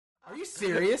Are you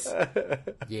serious?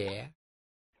 Yeah.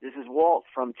 This is Walt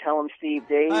from Tell 'em Steve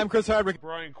Dave. I'm Chris Hardwick.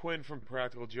 Brian Quinn from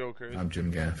Practical Jokers. I'm Jim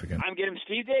Gaffigan. I'm Get 'em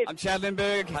Steve Dave. I'm Chad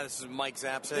Lindbergh. Hi, this is Mike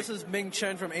Zapsik. This is Ming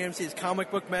Chen from AMC's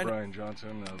Comic Book Men. Brian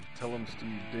Johnson of Tell 'em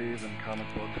Steve Dave and Comic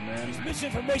Book Men. It's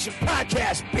Misinformation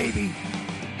Podcast, baby.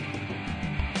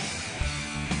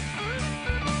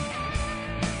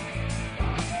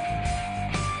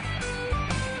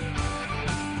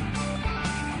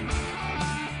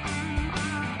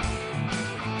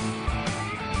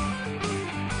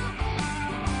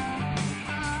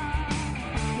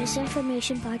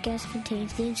 Misinformation Podcast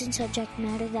contains themes and subject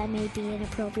matter that may be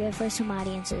inappropriate for some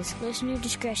audiences. Listener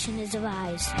discretion is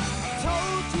advised.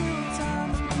 Told you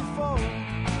times before,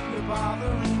 you're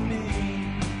bothering me.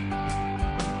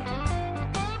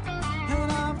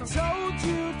 And I've told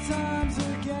you times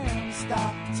again,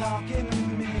 stop talking to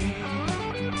me.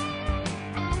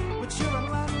 But you're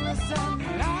relentless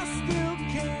and I still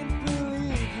can't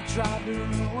believe you tried to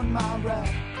ruin my rep.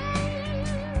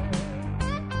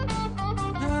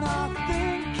 And I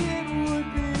think it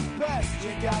would be best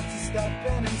you got to step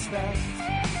in and step.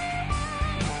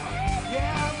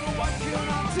 Yeah, but what can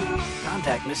I do?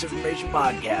 Contact Misinformation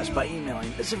Podcast by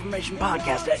emailing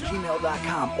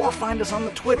misinformationpodcast@gmail.com or find us on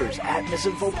the Twitters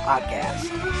 @misinfopodcast.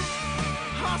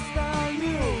 Hostile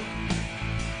you.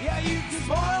 Yeah, you can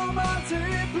spoil my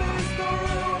day, please don't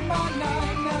ruin my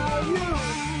night now. You,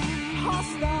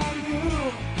 hostile you,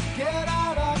 get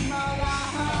out of my life.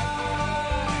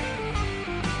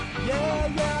 Yeah,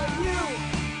 you,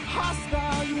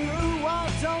 hostile you, why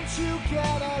don't you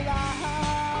get alive?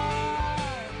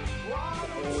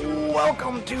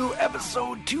 Welcome to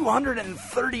episode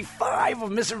 235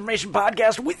 of Misinformation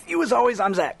Podcast. With you as always,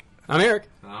 I'm Zach. I'm Eric.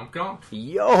 I'm Colin.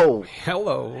 Yo.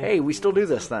 Hello. Hey, we still do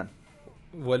this then.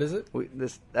 What is it?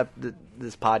 This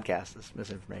podcast, this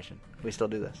misinformation. We still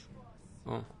do this.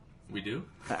 Oh. We do?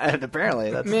 And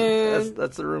apparently, that's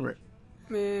the rumor.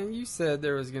 Man, you said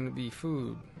there was going to be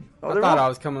food. Oh, I thought I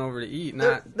was coming over to eat,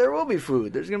 not... There will be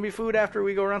food. There's going to be food after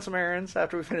we go run some errands,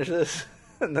 after we finish this,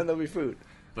 and then there'll be food.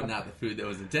 But not the food that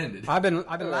was intended. I've been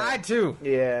lied to.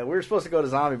 Yeah, we were supposed to go to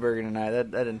Zombie Burger tonight.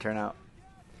 That didn't turn out.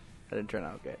 That didn't turn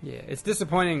out okay. Yeah, it's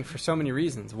disappointing for so many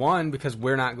reasons. One, because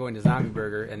we're not going to Zombie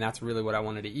Burger, and that's really what I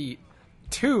wanted to eat.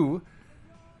 Two,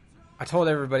 I told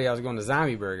everybody I was going to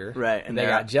Zombie Burger, right? And they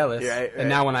got jealous. Right. And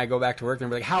now when I go back to work, they're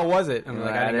like, "How was it?" And I'm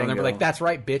like, "I didn't go." They're like, "That's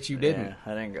right, bitch, you didn't." Yeah,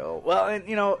 I didn't go. Well, and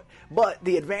but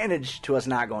the advantage to us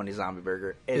not going to Zombie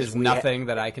Burger is nothing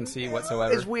that I can see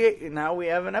whatsoever. Is we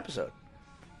have an episode.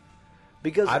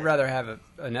 Because I'd rather have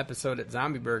an episode at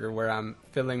Zombie Burger where I'm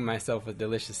filling myself with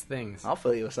delicious things. I'll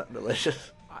fill you with something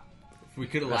delicious. If we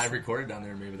could have live recorded down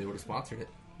there, maybe they would have sponsored it.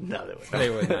 No, they wouldn't. They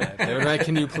would not. They were like,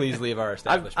 "Can you please leave our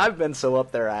establishment?" I've been so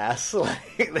up their ass.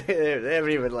 Like they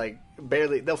haven't even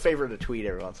barely. They'll favorite a tweet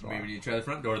every once in a while. Maybe you try the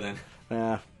front door then.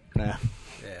 Nah. Yeah.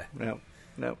 No.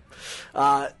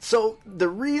 So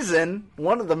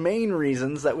one of the main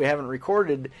reasons that we haven't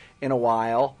recorded in a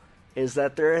while is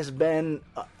that there has been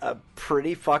a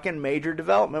pretty fucking major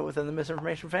development within the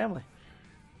Misinformation family.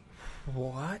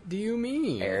 What do you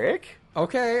mean? Eric?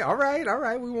 Okay, all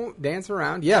right. We won't dance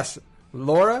around. Yes,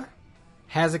 Laura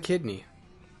has a kidney.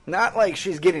 Not like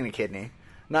she's getting a kidney.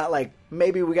 Not like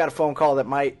maybe we got a phone call that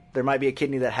there might be a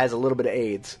kidney that has a little bit of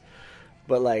AIDS.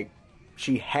 But like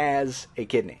she has a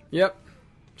kidney. Yep.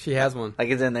 She has one. Like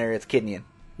it's in there, it's kidneying.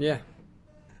 Yeah.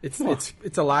 It's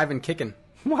alive and kicking.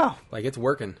 Wow. Like it's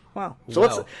working. Wow.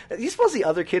 So you suppose the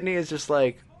other kidney is just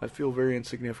like, I feel very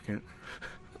insignificant.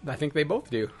 I think they both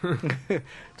do.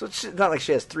 So it's not like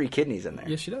she has 3 kidneys in there.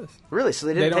 Yes, she does. Really? So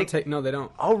they don't take... No, they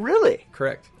don't. Oh, really?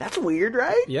 Correct. That's weird,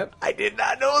 right? Yep. I did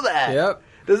not know that. Yep.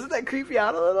 Doesn't that creep you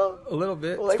out a little? A little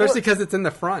bit. Well, especially because it's in the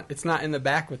front. It's not in the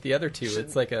back with the other two.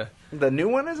 It's like a... The new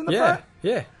one is in the front?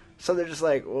 Yeah. So they're just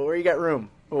like, well, where you got room?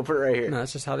 We'll put it right here. No,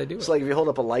 that's just how they do it. So like if you hold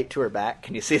up a light to her back,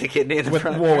 can you see the kidney in the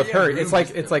front? Well, with her, it's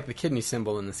like the kidney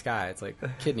symbol in the sky. It's like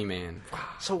Kidney Man.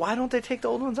 So why don't they take the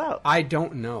old ones out? I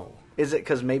don't know. Is it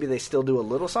because maybe they still do a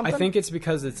little something? I think it's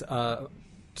because it's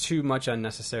too much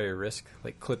unnecessary risk,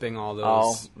 like clipping all those.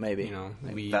 Oh, maybe.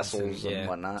 Weeds vessels and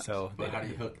whatnot. So, but how do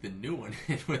you hook the new one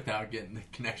in without getting the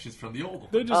connections from the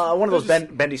old one? One of those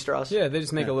bendy straws. Yeah, they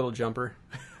just make a little jumper,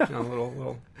 a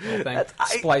little thing,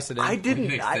 splice it in. I didn't.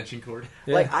 An extension cord.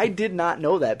 Yeah. I did not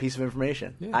know that piece of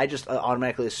information. Yeah. I just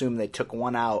automatically assumed they took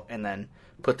one out and then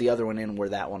put the other one in where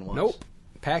that one was. Nope.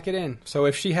 Pack it in. So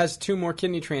if she has 2 more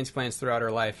kidney transplants throughout her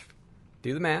life,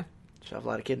 do the math. She'll have a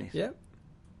lot of kidneys. Yep.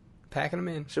 Packing them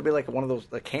in. She'll be like one of those,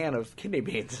 a can of kidney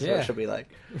beans. Yeah. So she'll be like.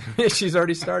 She's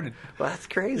already started. Well, that's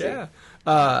crazy. Yeah.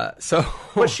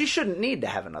 But she shouldn't need to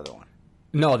have another one.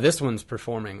 No, this one's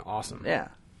performing awesome. Yeah.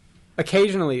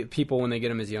 occasionally people, when they get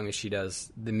them as young as she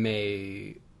does, they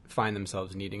may find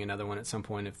themselves needing another one at some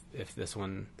point if this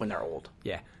one... When they're old.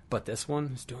 Yeah. But this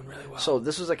one is doing really well. So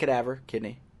this was a cadaver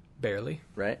kidney. Barely.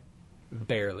 Right?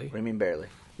 Barely. What do you mean barely?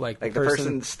 Like the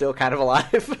person's still kind of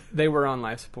alive? They were on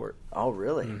life support. Oh,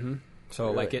 really? Mm-hmm. So,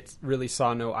 Really? like, it really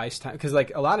saw no ice time. Because,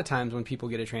 like, a lot of times when people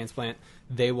get a transplant,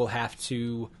 they will have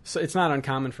to... So it's not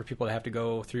uncommon for people to have to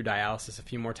go through dialysis a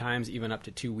few more times, even up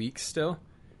to 2 weeks still.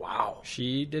 Wow.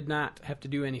 She did not have to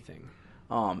do anything.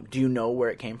 Do you know where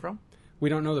it came from? We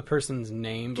don't know the person's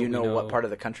name. Do you know what part of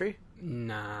the country?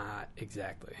 Not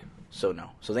exactly. So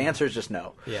no. So the answer is just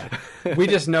no. Yeah. We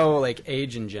just know, like,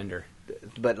 age and gender.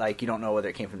 But, like, you don't know whether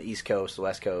it came from the East Coast, the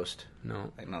West Coast?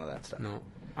 No. Like, none of that stuff? No.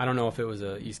 I don't know if it was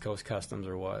a East Coast Customs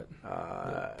or what.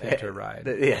 Picked her ride.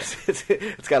 Yes.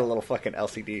 It's got a little fucking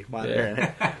LCD monitor in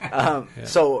it. Yeah.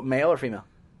 So, male or female?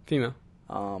 Female.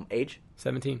 Age?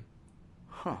 17.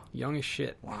 Huh. Young as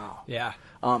shit. Wow. Yeah.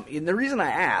 And the reason I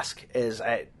ask is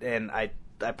I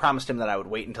promised him that I would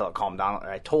wait until it calmed down. Or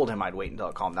I told him I'd wait until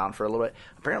it calmed down for a little bit.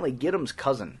 Apparently, Giddim's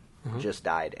cousin just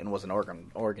died and was an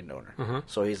organ donor.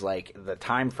 So he's like, the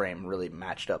time frame really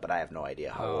matched up, but I have no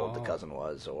idea how old the cousin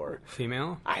was or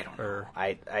female. I don't know.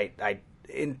 I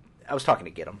was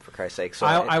talking to Giddim, for Christ's sake. So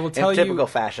I will tell in you, typical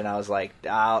fashion, I was like,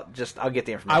 I'll get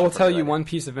the information. I will tell you later. one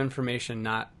piece of information,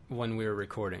 not when we were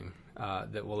recording,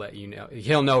 that will let you know.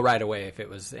 He'll know right away if it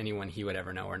was anyone he would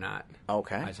ever know or not.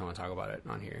 Okay. I just don't want to talk about it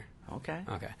on here. Okay.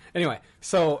 Anyway,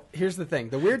 so here's the thing.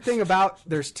 The weird thing about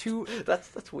there's two.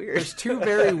 That's weird. There's two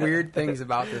very weird things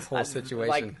about this whole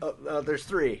situation. Like, there's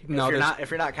three. No,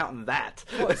 if you're not counting that.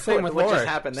 Well, same with what Laura. just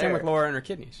happened there. Same with Laura and her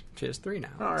kidneys. She has 3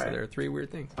 now. All right. So there are 3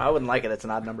 weird things. I wouldn't like it. It's an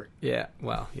odd number. Yeah.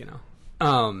 Well, you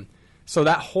know. So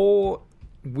that whole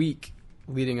week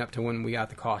leading up to when we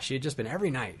got the call, she had just been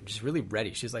every night just really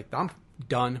ready. She's like, I'm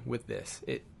done with this.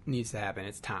 It needs to happen.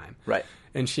 It's time. Right.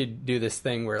 And she'd do this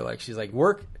thing where, like, she's like,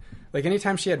 work. Like,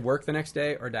 anytime she had work the next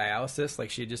day or dialysis, like,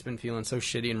 she'd just been feeling so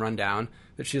shitty and run down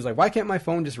that she was like, why can't my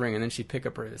phone just ring? And then she'd pick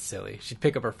up she'd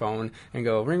pick up her phone and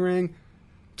go, ring, ring,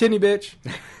 kidney bitch.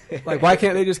 Like, why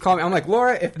can't they just call me? I'm like,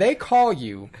 Laura, if they call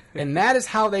you and that is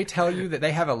how they tell you that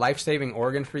they have a life-saving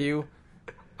organ for you,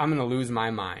 I'm going to lose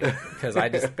my mind because I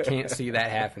just can't see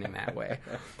that happening that way.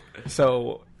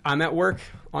 So I'm at work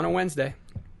on a Wednesday.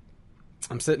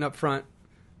 I'm sitting up front.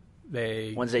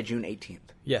 Wednesday, June 18th.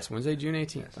 Yes, Wednesday, June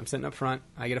 18th. Yes. I'm sitting up front.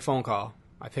 I get a phone call.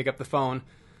 I pick up the phone.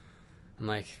 I'm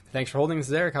like, thanks for holding. This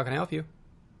is Eric. How can I help you?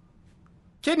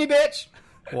 Kidney bitch.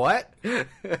 What?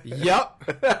 Yup.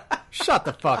 Shut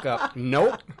the fuck up.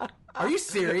 Nope. Are you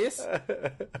serious?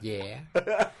 Yeah.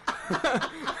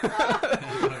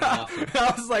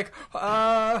 I was like,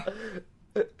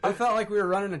 I felt like we were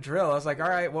running a drill. I was like, all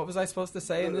right, what was I supposed to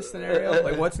say in this scenario?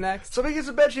 Like, what's next? Somebody get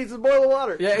some bed sheets and boil the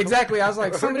water. Yeah, exactly. I was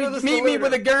like, somebody meet me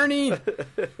with a gurney.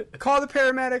 Call the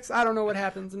paramedics. I don't know what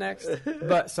happens next.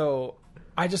 But so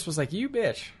I just was like, you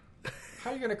bitch.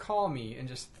 How are you going to call me and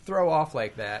just throw off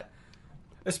like that?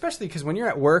 Especially because when you're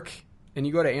at work and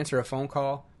you go to answer a phone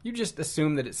call, you just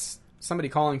assume that it's somebody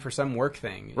calling for some work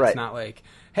thing. Right. It's not like,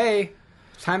 hey,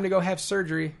 it's time to go have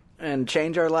surgery. And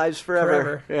change our lives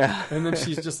forever. Yeah. And then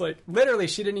she's just like, literally,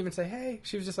 she didn't even say, hey.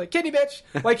 She was just like, kidney bitch.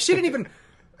 Like, she didn't even,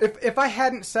 if I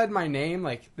hadn't said my name,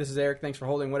 like, this is Eric, thanks for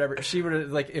holding, whatever, she would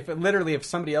have, like, if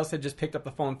somebody else had just picked up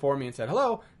the phone for me and said,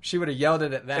 hello, she would have yelled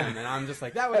it at them. And I'm just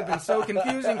like, that would have been so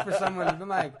confusing for someone. I'm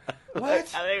like,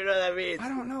 what? I don't even know what that means. I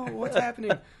don't know. What's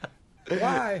happening?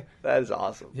 Why? That is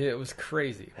awesome. Yeah, it was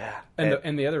crazy. Yeah.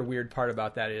 And the other weird part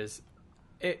about that is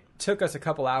it took us a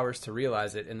couple hours to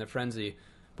realize it in the frenzy.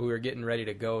 But we were getting ready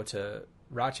to go to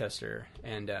Rochester,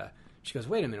 and she goes,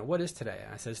 wait a minute, what is today?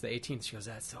 And I said, it's the 18th. She goes,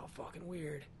 that's so fucking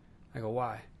weird. I go,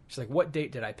 why? She's like, what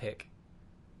date did I pick?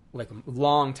 Like, a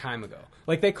long time ago.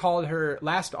 Like, they called her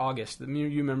last August. You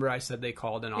remember I said they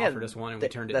called and offered us one, and we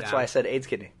turned it down. That's why I said AIDS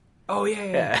kidney. Oh,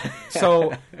 yeah.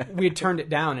 So we had turned it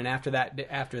down, and after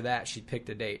that, she picked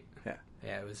a date.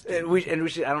 Yeah, it was. And we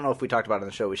should, I don't know if we talked about it on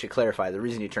the show. We should clarify. The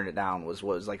reason you turned it down was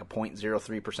like a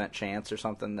 0.03% chance or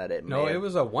something that it. No, it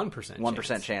was a 1%.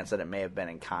 1% chance that it may have been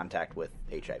in contact with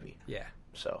HIV. Yeah.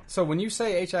 So when you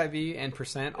say HIV and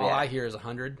percent, all I hear is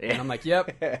 100, and I'm like,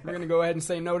 yep, we're gonna go ahead and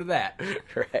say no to that.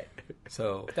 Right.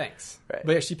 So thanks. Right.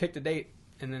 But yeah, she picked a date,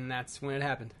 and then that's when it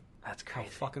happened. That's crazy.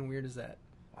 How fucking weird is that?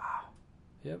 Wow.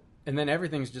 Yep. And then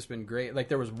everything's just been great. Like,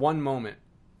 there was one moment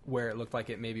where it looked like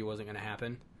it maybe wasn't gonna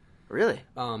happen. Really?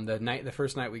 The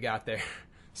first night we got there.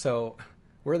 So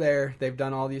we're there. They've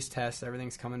done all these tests.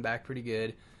 Everything's coming back pretty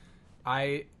good.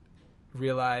 I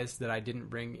realized that I didn't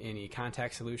bring any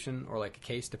contact solution or like a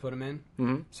case to put them in.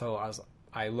 Mm-hmm. So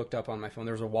I looked up on my phone.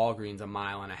 There was a Walgreens a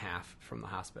mile and a half from the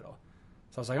hospital.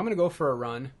 So I was like, I'm going to go for a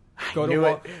run. Go Knew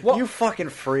it. Well, You fucking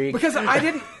freak. because I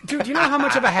didn't... Dude, do you know how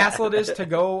much of a hassle it is to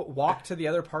go walk to the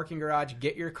other parking garage,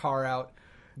 get your car out,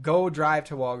 go drive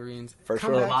to Walgreens. First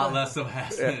come world. A back lot to- less of a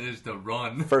hassle than it is to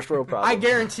run. First world problem. I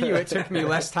guarantee you it took me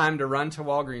less time to run to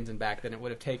Walgreens and back than it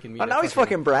would have taken me. Oh, to now he's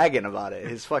fucking bragging about it.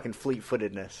 His fucking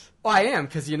fleet-footedness. Oh, I am,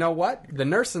 because you know what? The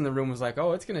nurse in the room was like,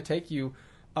 oh, it's going to take you...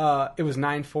 it was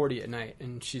 9:40 at night,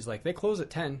 and she's like, they close at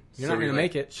 10. You're not going to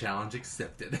make it. Challenge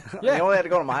accepted. Yeah. You only had to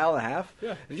go a mile and a half?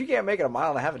 Yeah. If you can't make it a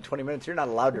mile and a half in 20 minutes, you're not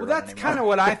allowed to Well, run that's anymore. kind of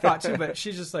what I thought, too, but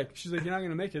she's like, you're not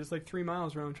going to make it. It's like 3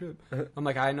 miles round trip. I'm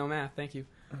like, I know math. Thank you.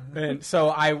 And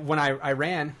so when I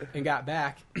ran and got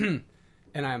back, and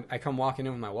I come walking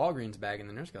in with my Walgreens bag, and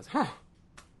the nurse goes, huh,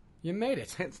 you made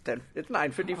it. It's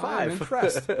 9:55. I'm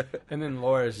impressed. And then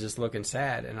Laura's just looking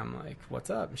sad, and I'm like,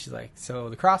 what's up? And she's like, so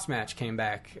the cross match came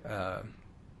back, I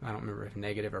don't remember if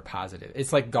negative or positive.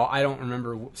 It's like, I don't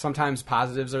remember. Sometimes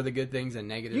positives are the good things and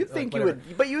negatives. You think like, you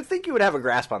would, but you would think you would have a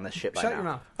grasp on this shit by Shut now. your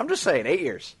mouth. I'm just saying, 8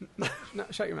 years. No,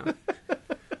 shut your mouth.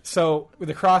 So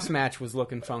the cross match was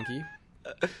looking funky,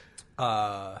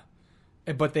 but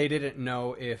they didn't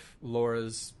know if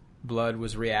Laura's blood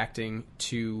was reacting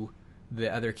to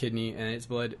the other kidney and its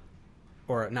blood,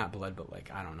 or not blood, but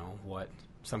like I don't know what,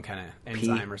 some kind of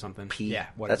enzyme or something. P. Yeah,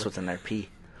 whatever. That's what's in there. P.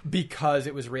 Because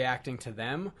it was reacting to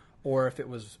them, or if it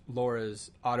was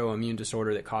Laura's autoimmune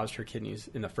disorder that caused her kidneys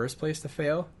in the first place to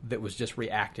fail, that was just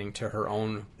reacting to her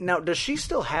own. Now, does she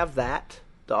still have that,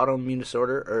 the autoimmune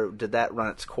disorder, or did that run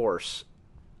its course?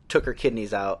 Took her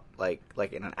kidneys out like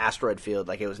in an asteroid field,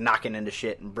 like it was knocking into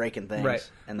shit and breaking things,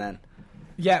 Right. and then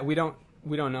Yeah, we don't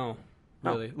know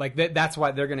really. No. Like that's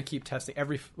why they're going to keep testing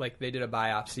like they did a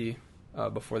biopsy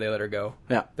before they let her go.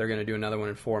 Yeah. They're going to do another one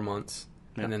in 4 months,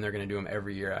 Yeah. and then they're going to do them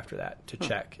every year after that to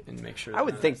check and make sure. I that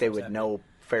would none of think that they stuff's would happening. know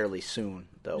fairly soon,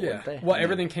 though, Yeah. wouldn't they? Well, I mean,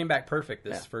 everything came back perfect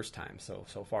this Yeah. first time, so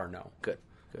far no. good.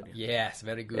 Yes,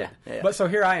 very good. Yeah. But so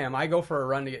here I am. I go for a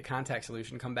run to get contact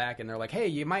solution, come back, and they're like, "Hey,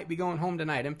 you might be going home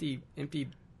tonight, empty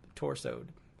torsoed."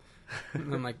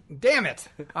 And I'm like, "Damn it!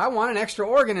 I want an extra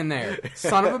organ in there,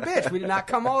 son of a bitch! We did not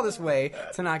come all this way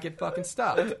to not get fucking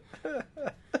stuffed."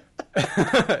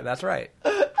 That's right.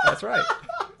 That's right.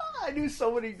 I knew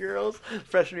so many girls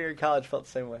freshman year in college felt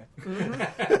the same way.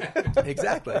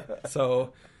 Exactly.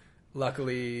 So,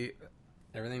 luckily,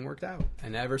 everything worked out,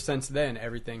 and ever since then,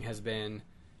 everything has been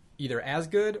either as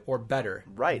good or better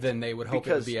than they would hope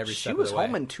it would be every step of the way. She was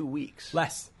home in 2 weeks.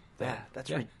 Less. Yeah, that's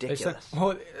They ridiculous.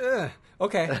 said,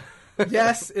 okay.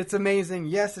 Yes, it's amazing.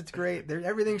 Yes, it's great.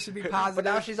 Everything should be positive.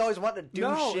 But now she's always wanting to do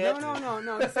shit.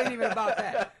 No. This ain't even about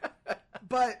that.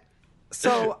 But,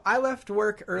 so I left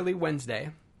work early Wednesday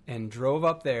and drove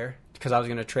up there because I was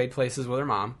going to trade places with her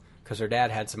mom because her dad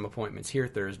had some appointments here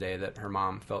Thursday that her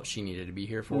mom felt she needed to be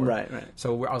here for. Right.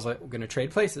 So I was like, we're going to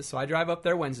trade places. So I drive up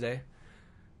there Wednesday.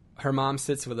 Her mom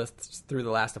sits with us through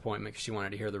the last appointment because she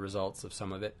wanted to hear the results of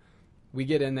some of it. We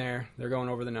get in there, they're going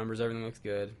over the numbers, everything looks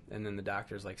good, and then the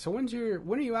doctor's like, so when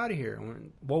are you out of here?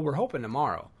 Well, we're hoping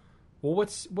tomorrow. Well,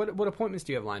 what appointments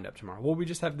do you have lined up tomorrow? Well, we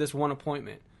just have this one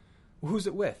appointment. Well, who's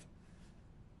it with?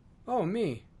 Oh,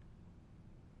 me.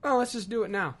 Oh, let's just do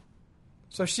it now.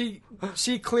 So she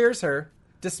clears her,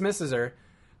 dismisses her.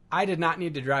 I did not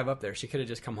need to drive up there. She could have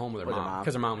just come home with her mom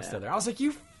because her mom was still there. I was like,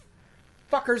 you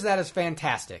fuckers, that is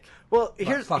fantastic. Well, But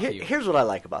here's fuck you. what I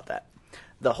like about that.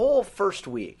 The whole first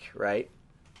week, right?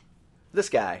 This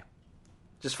guy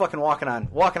just fucking walking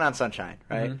on sunshine,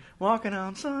 right? Mm-hmm. Walking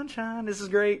on sunshine. This is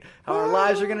great. How our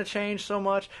lives are going to change so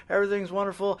much. Everything's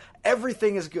wonderful.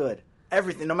 Everything is good.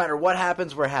 Everything. No matter what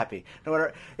happens, we're happy. No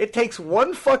matter. It takes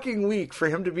 1 fucking week for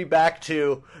him to be back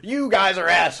to, you guys are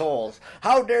assholes.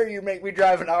 How dare you make me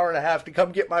drive an hour and a half to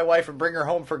come get my wife and bring her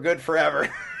home for good forever?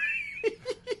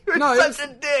 You're such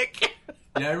a dick.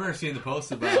 Yeah, I remember seeing the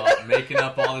post about making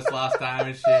up all this lost time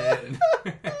and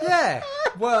shit. Yeah.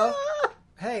 Well,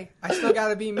 hey, I still got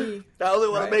to be me. I only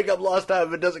want Right. to make up lost time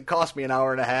if it doesn't cost me an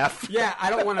hour and a half. Yeah, I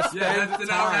don't want to spend Yeah, that's an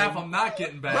hour and a half time. I'm not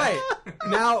getting back. Right.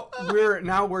 Now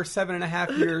we're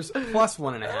 7.5 years plus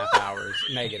 1.5 hours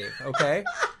negative, okay?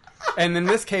 And in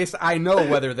this case, I know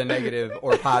whether the negative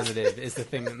or positive is the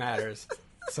thing that matters.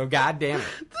 So God damn it.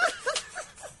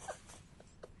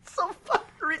 So fucking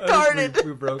retarded.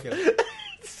 We broke it.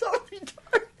 So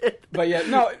retarded. But yeah,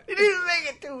 no. You didn't make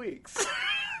it 2 weeks.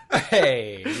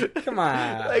 Hey, come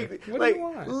on. what do like you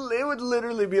want? it would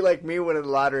literally be like me winning the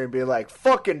lottery and being like,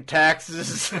 fucking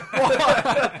taxes.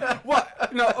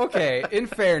 What? No, okay. In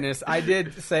fairness, I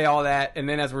did say all that, and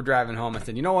then as we're driving home, I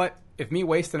said, you know what? If me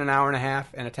wasting an hour and a half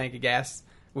and a tank of gas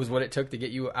was what it took to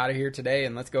get you out of here today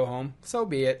and let's go home, so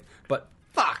be it. But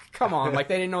fuck, come on. Like,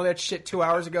 they didn't know that shit 2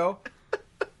 hours ago?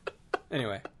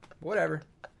 Anyway. Whatever.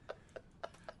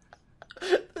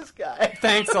 This guy.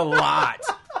 Thanks a lot.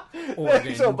 Organ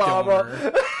Thanks, Obama.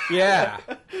 donor. Yeah.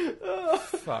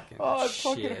 Fucking Oh, it shit.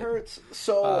 fucking hurts.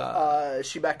 So, is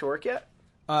she back to work yet?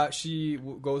 She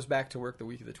goes back to work the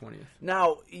week of the 20th.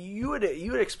 Now, you had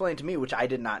explained to me, which I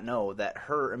did not know, that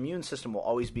her immune system will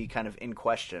always be kind of in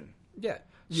question. Yeah.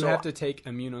 You So- have to take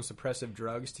immunosuppressive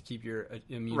drugs to keep your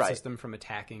immune Right. system from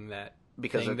attacking that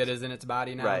Because thing it's- that is in its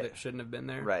body now Right. that shouldn't have been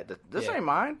there. Right. This Yeah. ain't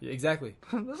mine. Yeah, exactly.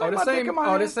 This Oh, ain't this my dick ain't, in my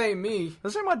hand. this ain't me.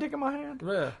 This ain't my dick in my hand.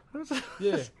 Yeah.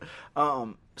 Yeah.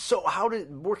 So how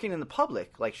did working in the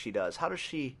public like she does? How does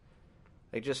she,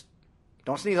 like, just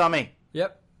don't sneeze on me?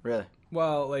 Yep. Really?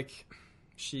 Well, like,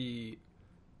 she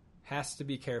has to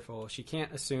be careful. She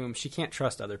can't assume, she can't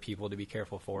trust other people to be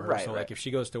careful for her. Right, so, right. like, if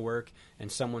she goes to work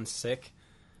and someone's sick,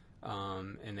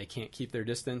 and they can't keep their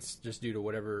distance just due to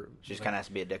whatever. She just kind of has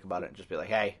to be a dick about it and just be like,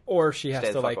 hey. Or she has stay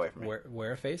the to, fuck away like, from me.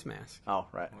 wear a face mask. Oh,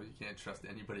 right. Well, you can't trust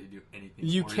anybody to do anything.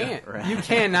 You for can't. Right. You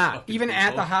cannot. Fucking Even at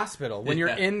people. the hospital. When you're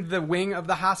Yeah. in the wing of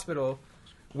the hospital,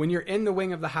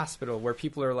 where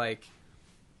people are, like,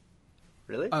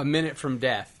 Really? a minute from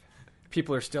death,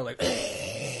 people are still, like,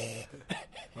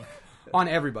 on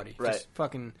everybody. Right. Just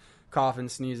fucking coughing,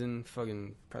 sneezing,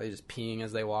 fucking probably just peeing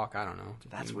as they walk. I don't know.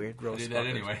 Just That's being weird. I Gross did that fuckers.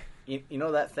 anyway. You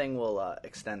know that thing will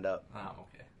extend up Oh,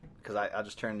 okay. because I'll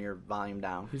just turn your volume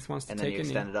down. He just wants to and take then you a knee.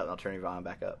 extend it up and I'll turn your volume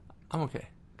back up I'm okay.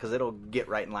 because it'll get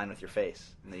right in line with your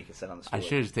face and then you can sit on the stool. I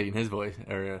should have just taken his voice,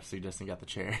 or suggesting got the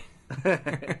chair.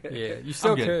 Yeah, you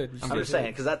still I'm good. could. You I'm still I'm could. just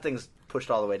saying because that thing's pushed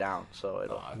all the way down, so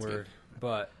it'll. Oh, that's Word. good.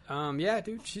 But yeah,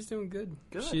 dude, she's doing good.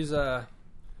 Good. She's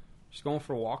going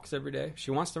for walks every day.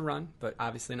 She wants to run, but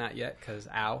obviously not yet because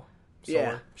sore,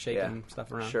 Yeah, shaking yeah.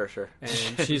 stuff around. Sure. And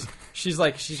she's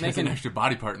like she's She has an making extra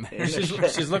body part in there.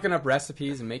 she's looking up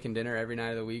recipes and making dinner every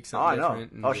night of the week. Oh, Something I know.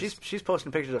 different. and Oh, just- she's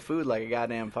posting pictures of food like a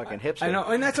goddamn fucking hipster. I know,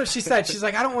 and that's what she said. She's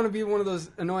like, I don't want to be one of those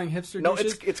annoying hipster No,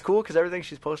 douches. it's cool because everything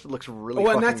she's posted looks really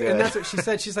Well, fucking and good. that's what she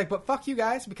said. She's like, but fuck you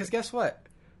guys, because guess what?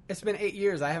 It's been 8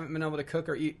 years. I haven't been able to cook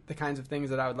or eat the kinds of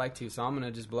things that I would like to, so I'm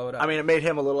gonna just blow it up. I mean, it made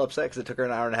him a little upset because it took her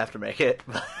an hour and a half to make it.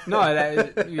 No,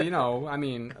 that, I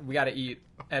mean, we got to eat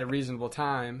at a reasonable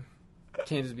time.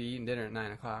 Can't just be eating dinner at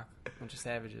 9 o'clock. Bunch of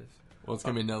savages. Well, it's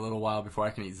gonna be a little while before I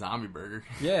can eat zombie burger.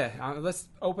 Yeah, let's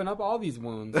open up all these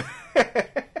wounds.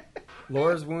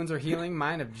 Laura's wounds are healing.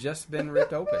 Mine have just been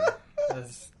ripped open.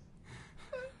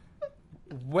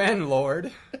 When, Lord?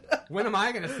 When am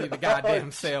I going to see the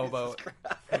goddamn sailboat?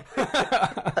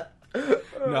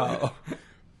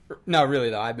 No, really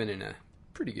though, I've been in a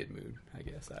pretty good mood. I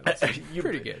guess I would say.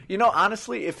 Pretty good. You know,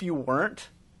 honestly, if you weren't,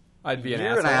 I'd be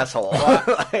you're an asshole.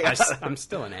 I'm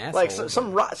still an asshole. Like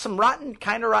some rotten,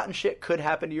 kind of rotten shit could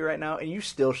happen to you right now, and you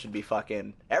still should be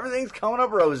fucking. Everything's coming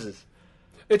up roses.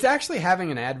 It's actually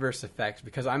having an adverse effect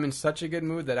because I'm in such a good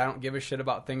mood that I don't give a shit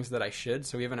about things that I should.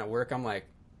 So even at work, I'm like,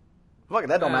 Fuck it,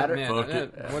 that don't matter. man, Fuck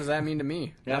it. what does that mean to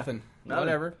me? Yeah. Nothing. Nothing.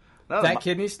 Whatever. Nothing. That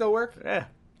kidney still work? Yeah,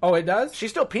 Oh, it does? she's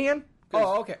still peeing.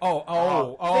 Oh, okay.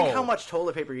 Oh. Think how much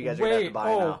toilet paper you guys are gonna have to Wait, buy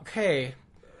now. okay.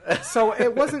 So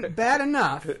it wasn't bad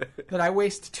enough that I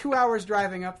waste 2 hours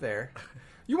driving up there.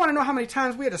 You want to know how many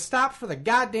times we had to stop for the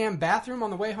goddamn bathroom on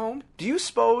the way home? Do you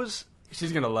suppose?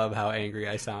 She's going to love how angry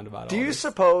I sound about Do all you this.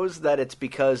 suppose that it's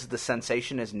because the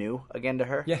sensation is new again to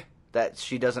her? Yeah. That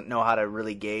she doesn't know how to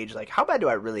really gauge, like, how bad do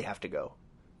I really have to go?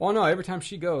 Well, no, every time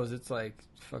she goes, it's like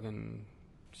fucking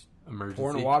Emergency.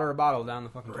 pouring a bottle down the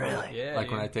fucking toilet. Really? Yeah, Like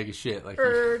dude. when I take a shit, like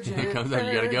Urgent, it comes out,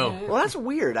 you gotta go. urgent. Well, that's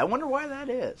weird. I wonder why that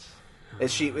is.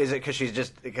 Is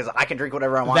it because I can drink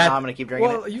whatever I want now? I'm going to keep drinking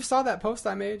well, it. you saw that post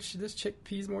I made. This chick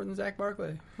pees more than Zach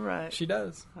Barkley. Right. She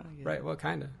does. get Right. Well,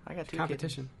 kind of. I got two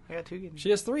competition. Kidneys. I got 2 kidneys. She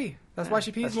has 3. That's why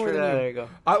she pees That's more true. than you. There you go.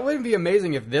 It wouldn't be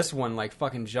amazing if this one like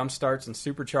fucking jump starts and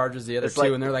supercharges the other It's two,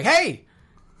 like- and they're like, "Hey,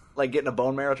 Like getting a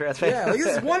bone marrow transplant. yeah, like,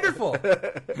 this is wonderful.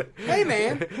 Hey,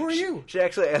 man, who are you?" She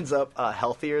actually ends up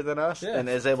healthier than us, Yeah. and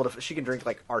is able to. She can drink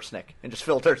like arsenic and just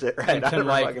filters it right And out can of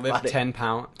her like fucking lift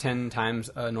body. 10 times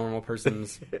a normal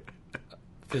person's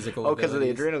physical. Oh, because of the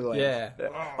abilities. adrenal gland.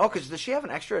 Yeah. Oh, because does she have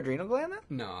an extra adrenal gland then?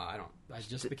 No, I don't. That's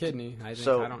just the kidney. I think.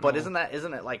 So, I don't but know.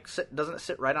 isn't it like doesn't it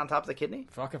sit right on top of the kidney?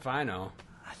 Fuck if I know.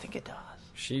 I think it does.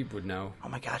 She would know. Oh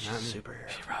my god, she's Not a me. superhero.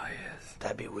 She probably is.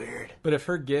 That'd be weird. But if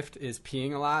her gift is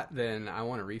peeing a lot, then I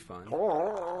want a refund.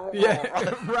 Yeah,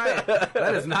 right.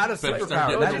 That is not a Better start superpower.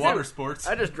 getting That into is water sports.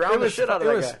 I just drowned the shit out of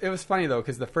that guy. It was funny though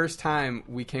because the first time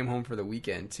we came home for the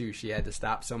weekend too, she had to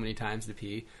stop so many times to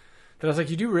pee. That I was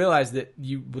like, you do realize that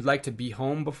you would like to be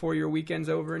home before your weekend's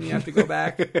over and you have to go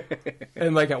back?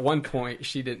 And like at one point,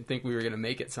 she didn't think we were going to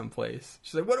make it someplace.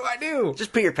 She's like, what do I do?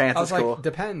 Just pee your pants. I was It's like, cool.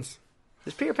 depends.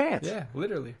 Just pee your pants. Yeah,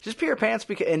 literally. Just pee your pants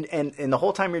because, and the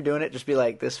whole time you're doing it, just be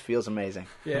like, this feels amazing.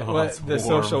 Yeah, Oh, well, it's the warm.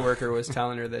 social worker was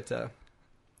telling her that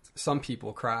some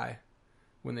people cry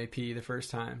when they pee the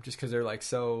first time just because they're like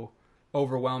so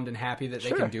overwhelmed and happy that they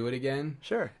Sure. can do it again.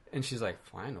 Sure. And she's like,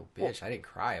 fine, oh bitch, I didn't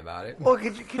cry about it. Well,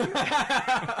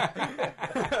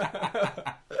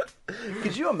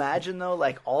 could you imagine though,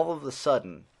 like all of a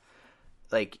sudden,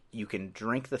 like you can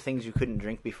drink the things you couldn't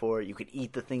drink before, you could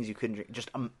eat the things you couldn't drink,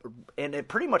 and it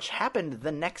pretty much happened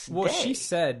the next Well, day. she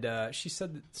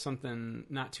said something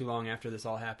not too long after this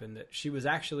all happened that she was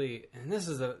actually, and this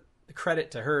is a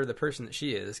credit to her, the person that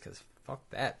she is, because fuck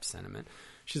that sentiment.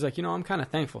 She's like, I'm kind of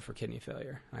thankful for kidney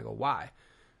failure. And I go, why?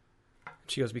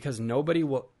 She goes, because nobody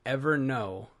will ever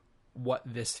know what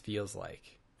this feels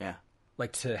like. Yeah.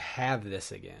 Like to have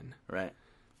this again. Right.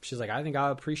 She's like, I think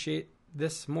I'll appreciate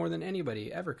this more than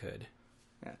anybody ever could.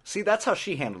 Yeah. See, that's how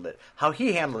she handled it. How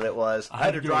he handled it was, I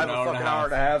had to do drive an a hour and fucking a half. hour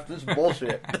and a half. This is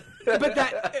bullshit. But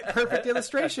that perfect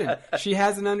illustration. She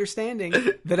has an understanding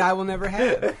that I will never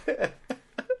have.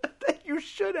 You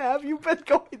should have. You've been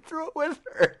going through it with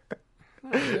her.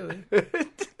 Not really.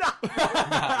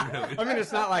 I mean,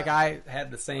 it's not like I had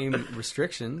the same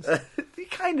restrictions. You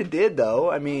kind of did,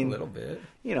 though. I A mean, little bit.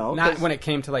 not Not when it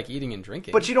came to like eating and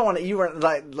drinking. But you don't want to. You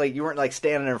weren't like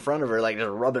standing in front of her, like just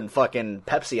rubbing fucking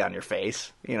Pepsi on your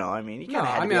face. I mean, you kind no, of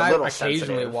had to I be mean, a I little occasionally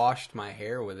sensitive. washed my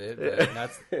hair with it, but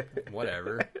that's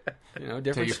whatever. Different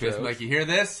Take your fist, strokes. like, you hear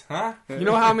this? Huh? You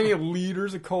know how many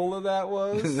liters of cola that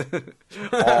was?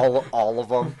 all of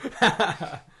them.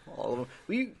 All of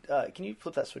them. Can you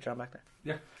flip that switch on back there?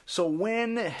 Yeah. So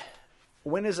when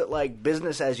is it like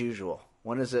business as usual?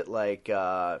 When is it like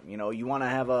you want to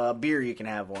have a beer, you can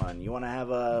have one. You want to have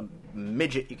a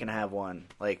midget, you can have one.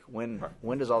 Like when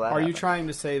does all that? Are you happen? trying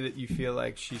to say that you feel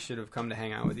like she should have come to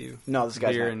hang out with you? No, this is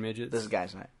guys' Beer night. and midgets. This is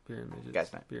guys' night. Beer and midgets.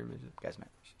 Guys' night. Beer and midgets. Guys' night.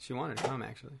 She wanted to come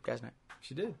actually. Guys' night.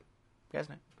 She did. Guys'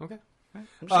 night. Okay. I'm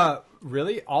just saying.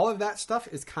 Really, all of that stuff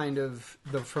is kind of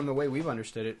from the way we've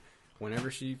understood it.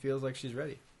 Whenever she feels like she's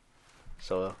ready.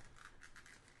 So,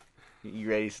 you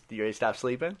ready to stop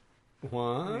sleeping?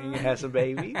 What? You have some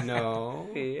babies? No.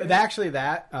 Yeah. Actually,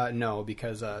 no,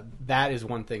 because that is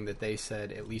one thing that they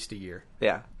said at least a year,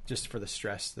 Yeah. just for the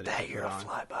stress that it That could you're put a on.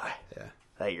 flyby. Yeah.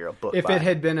 That you're a book If by. it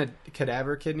had been a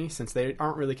cadaver kidney, since they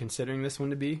aren't really considering this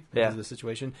one to be because Yeah. of the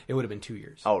situation, it would have been 2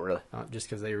 years. Oh, really? Just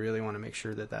because they really want to make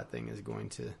sure that thing is going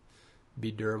to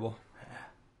be durable.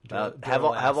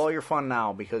 Have all your fun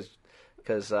now because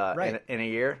Right. in a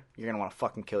year you're gonna want to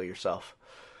fucking kill yourself.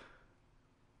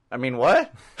 I mean,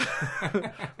 what?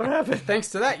 What happened?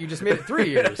 Thanks to that, you just made it 3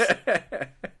 years.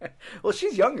 Well,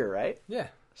 she's younger, right? Yeah.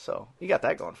 So you got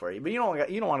that going for you. But you don't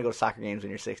want to go to soccer games when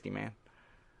you're 60, man.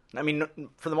 I mean,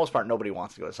 for the most part, nobody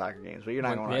wants to go to soccer games, but you're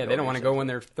not going to. Yeah, they don't want to go when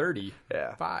they're 30.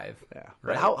 Yeah. 5. Yeah.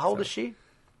 Right. How old So- is she?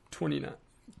 29.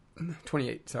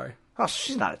 28, sorry. Oh,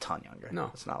 she's not a ton younger. No.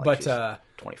 It's not like But, she's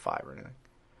 25 or anything.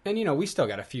 And, we still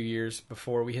got a few years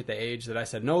before we hit the age that I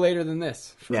said no later than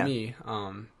this for Yeah. me.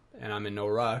 And I'm in no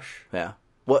rush. Yeah.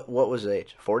 What was the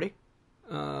age? 40?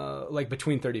 Like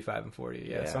between 35 and 40.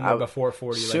 Yeah, Yeah, somewhere before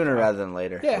 40. Sooner like, rather than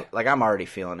later. Yeah. Like, I'm already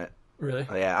feeling it. Really?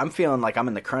 Yeah, I'm feeling like I'm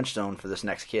in the crunch zone for this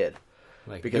next kid.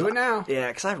 Like, Because do it now. Yeah,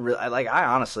 because I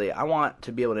honestly want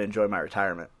to be able to enjoy my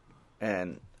retirement,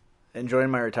 and enjoying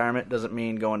my retirement doesn't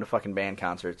mean going to fucking band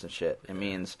concerts and shit. It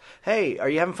means, hey, are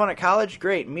you having fun at college?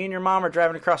 Great, me and your mom are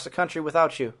driving across the country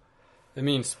without you. It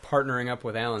means partnering up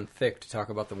with Alan Thicke to talk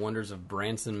about the wonders of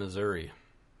Branson, Missouri.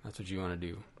 That's what you want to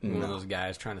do. You're one of those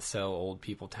guys trying to sell old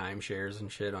people timeshares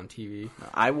and shit on TV.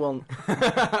 I will.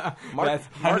 I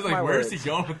was like, where's he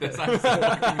going with this? I'm so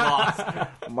fucking lost.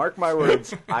 Mark my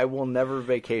words. I will never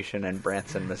vacation in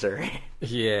Branson, Missouri.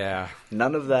 Yeah.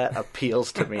 None of that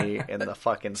appeals to me in the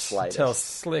fucking slightest. Until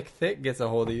Slick Thick gets a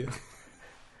hold of you.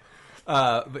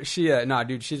 But she,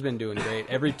 dude, she's been doing great.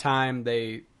 Every time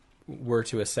they were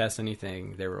to assess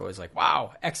anything, they were always like,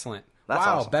 wow, excellent. That's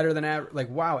wow, awesome. better than average. Like,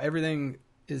 wow, everything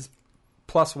is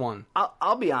 +1.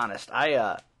 I'll be honest.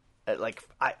 I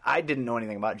didn't know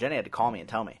anything about it. Jenny had to call me and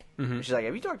tell me. Mm-hmm. She's like,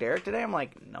 "Have you talked to Eric today?" I'm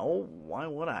like, "No. Why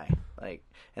would I?" Like,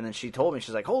 and then she told me.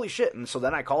 She's like, "Holy shit!" And so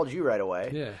then I called you right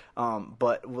away. Yeah.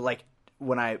 But like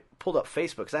when I pulled up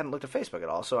Facebook, because I hadn't looked at Facebook at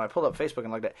all, so I pulled up Facebook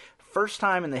and looked at first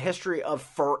time in the history of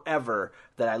forever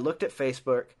that I looked at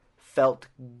Facebook, felt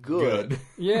good.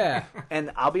 Yeah. And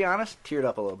I'll be honest, teared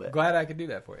up a little bit. Glad I could do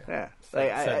that for you. Yeah.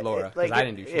 Said Laura, 'cause I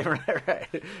didn't do shit. Yeah,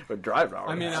 right. But drive hour.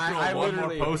 I mean, Threw I one more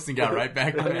literally... post and got right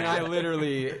back. I mean, I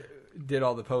literally did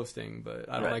all the posting, but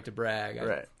I don't Right. like to brag.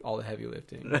 Right. All the heavy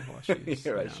lifting while she's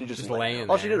You're right. you know, She just laying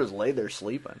all there. she did was lay there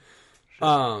sleeping.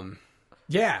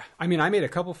 Yeah. I mean, I made a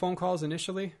couple phone calls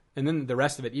initially, And then the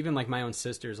rest of it, even like my own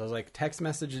sisters, I was like, text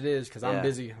message it is because I'm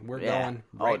busy. We're going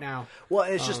right now. Well,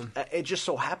 it's just it just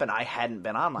so happened I hadn't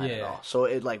been online at all. So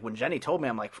it like when Jenny told me,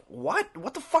 I'm like,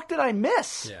 what the fuck did I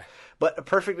miss? Yeah. But a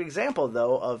perfect example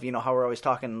though of how we're always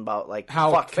talking about like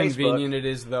how fuck convenient Facebook. it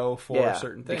is though for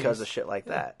certain things because of shit like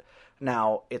that.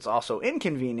 Now it's also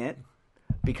inconvenient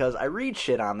because I read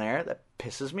shit on there that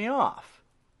pisses me off.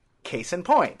 Case in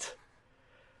point,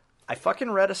 I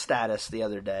fucking read a status the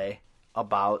other day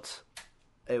about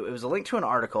it was a link to an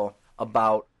article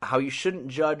about how you shouldn't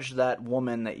judge that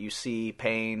woman that you see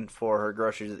paying for her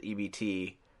groceries at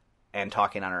EBT and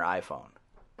talking on her iPhone.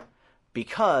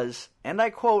 Because, and I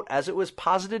quote, as it was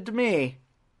posited to me,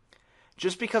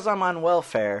 just because I'm on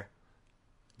welfare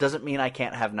doesn't mean I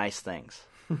can't have nice things.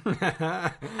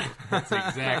 That's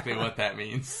exactly what that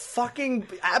means. Fucking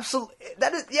absolutely.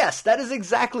 That is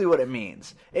exactly what it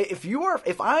means.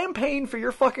 If I am paying for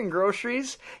your fucking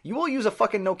groceries, you will use a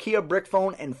fucking Nokia brick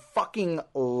phone and fucking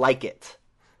like it.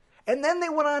 And then they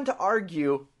went on to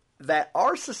argue that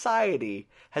our society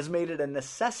has made it a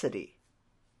necessity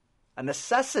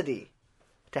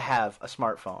to have a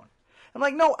smartphone. I'm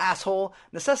like, no, asshole.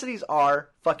 Necessities are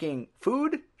fucking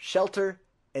food, shelter,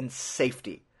 and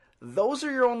safety. Those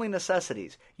are your only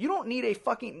necessities. You don't need a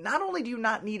fucking... Not only do you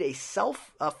not need a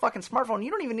fucking smartphone,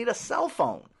 you don't even need a cell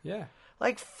phone. Yeah.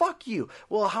 Like, fuck you.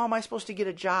 Well, how am I supposed to get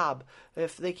a job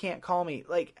if they can't call me?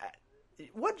 Like,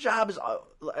 what job is...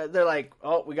 They're like,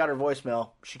 oh, we got her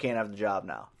voicemail. She can't have the job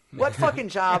now. What fucking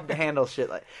job to handle shit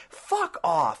like... Fuck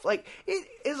off. Like, it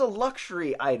is a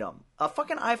luxury item. A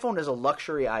fucking iPhone is a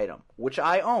luxury item, which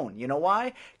I own. You know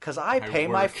why? Because I pay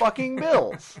my fucking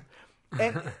bills.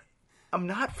 And I'm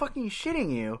not fucking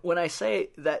shitting you when I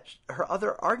say that her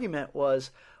other argument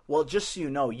was, well, just so you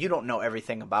know, you don't know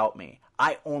everything about me.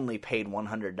 I only paid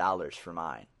 $100 for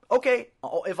mine. Okay,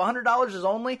 if $100 is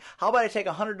only, how about I take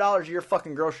 $100 of your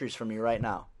fucking groceries from you right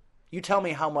now? You tell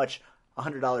me how much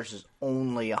 $100 is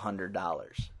only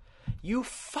 $100. You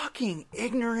fucking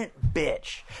ignorant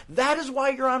bitch. That is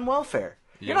why you're on welfare.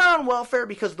 Yep. You're not on welfare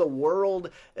because the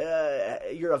world,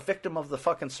 you're a victim of the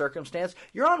fucking circumstance.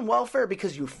 You're on welfare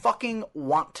because you fucking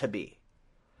want to be.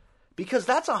 Because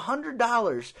that's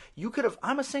 $100 you could have...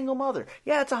 I'm a single mother.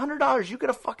 Yeah, it's $100 you could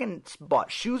have fucking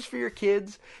bought shoes for your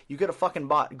kids. You could have fucking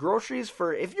bought groceries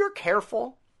for... If you're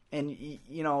careful, and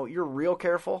you're real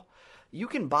careful, you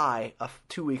can buy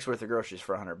 2 weeks worth of groceries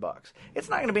for $100. It's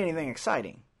not going to be anything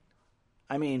exciting.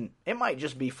 I mean, it might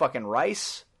just be fucking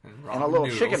rice and a little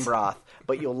chicken broth,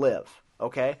 but you'll live,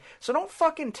 okay? So don't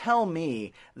fucking tell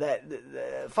me that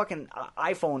the fucking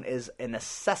iPhone is a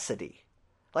necessity.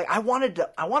 Like, I wanted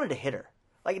to hit her.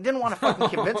 Like, I didn't want to fucking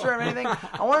convince her of anything.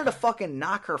 I wanted to fucking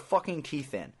knock her fucking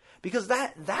teeth in. Because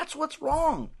that's what's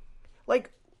wrong.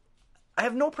 Like, I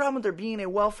have no problem with there being a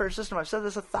welfare system. I've said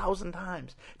this 1,000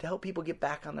 times to help people get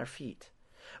back on their feet.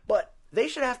 But they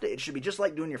should have to, it should be just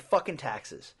like doing your fucking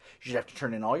taxes. You should have to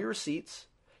turn in all your receipts.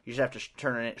 You should have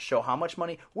to show how much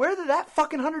money. Where did that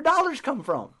fucking $100 come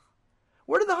from?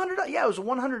 Where did the $100? Yeah, it was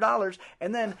 $100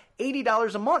 and then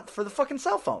 $80 a month for the fucking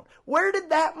cell phone. Where did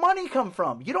that money come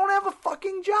from? You don't have a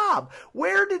fucking job.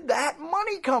 Where did that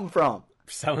money come from?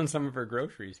 Selling some of her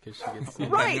groceries because she gets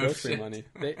right. grocery money.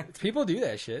 People do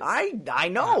that shit. I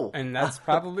know, and that's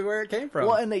probably where it came from.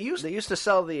 Well, and they used to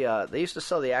sell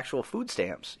the actual food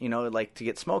stamps, like to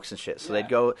get smokes and shit. So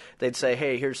they'd say,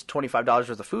 hey, here's $25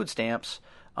 worth of food stamps.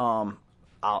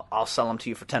 I'll sell them to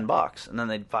you for $10, and then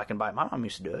they'd fucking buy. My mom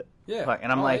used to do it. Yeah,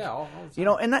 and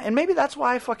I'm and maybe that's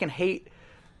why I fuccking hate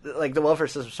like the welfare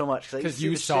system so much because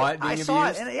you saw it being abused.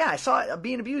 I saw it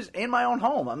being abused in my own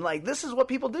home. I'm like, this is what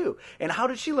people do. And how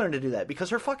did she learn to do that? Because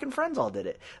her fucking friends all did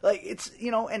it. Like it's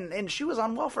and she was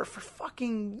on welfare for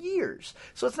fucking years.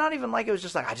 So it's not even like it was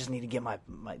just like I just need to get my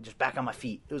just back on my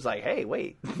feet. It was like, hey,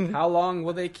 wait, how long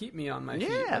will they keep me on my feet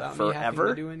without forever. Me having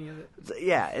to do any of it?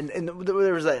 Yeah, and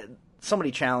there was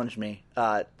somebody challenged me.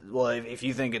 Well, if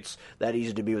you think it's that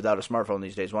easy to be without a smartphone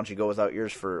these days, why don't you go without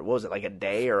yours for, what was it, like a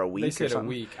day or a week? They said or something? A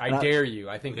week. I dare you.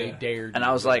 I think they dared you. And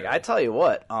I was like, I tell you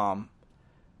what,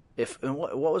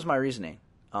 what was my reasoning?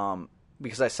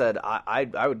 Because I said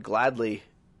I would gladly,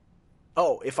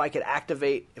 if I could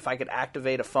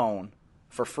activate a phone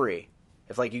for free,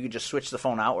 if like you could just switch the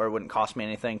phone out where it wouldn't cost me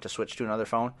anything to switch to another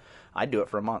phone, I'd do it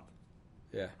for a month.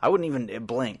 Yeah. I wouldn't even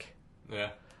blink. Yeah.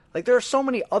 Like, there are so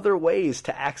many other ways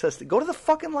to access... Go to the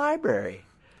fucking library.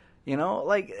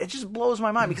 Like, it just blows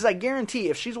my mind. Because I guarantee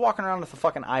if she's walking around with a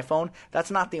fucking iPhone, that's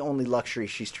not the only luxury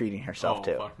she's treating herself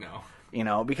to. Oh, fuck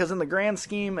no. Because in the grand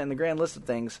scheme and the grand list of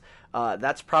things,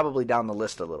 that's probably down the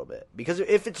list a little bit. Because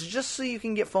if it's just so you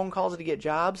can get phone calls to get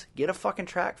jobs, get a fucking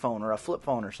track phone or a flip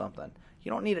phone or something.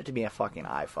 You don't need it to be a fucking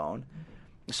iPhone.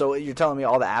 So you're telling me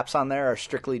all the apps on there are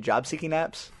strictly job-seeking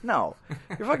apps? No.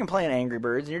 You're fucking playing Angry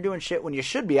Birds and you're doing shit when you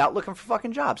should be out looking for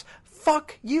fucking jobs.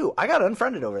 Fuck you. I got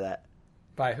unfriended over that.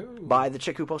 By who? By the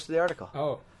chick who posted the article.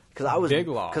 Oh. Big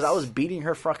loss. Because I was beating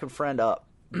her fucking friend up.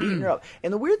 Beating her up.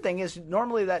 And the weird thing is,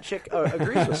 normally that chick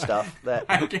agrees with stuff that...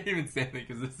 I can't even say anything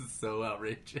because this is so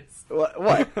outrageous.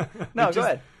 What? No, go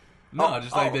ahead. No,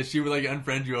 that she would like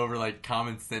unfriend you over like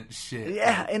common sense shit.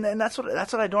 Yeah, and that's what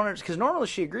I don't understand. Because normally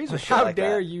she agrees with shit like that. How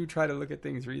dare you try to look at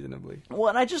things reasonably? Well,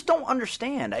 and I just don't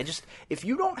understand. If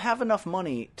you don't have enough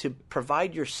money to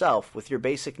provide yourself with your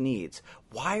basic needs,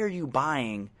 why are you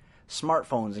buying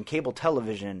smartphones and cable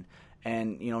television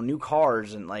and new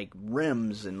cars and like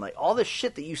rims and like all this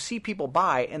shit that you see people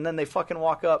buy, and then they fucking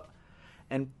walk up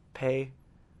and pay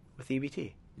with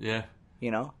EBT? Yeah.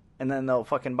 And then they'll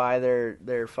fucking buy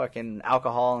their fucking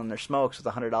alcohol and their smokes with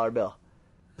a $100 bill.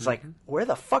 It's like, where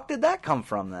the fuck did that come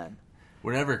from then?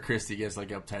 Whenever Christy gets like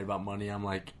uptight about money, I'm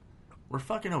like, we're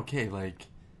fucking okay. Like,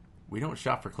 we don't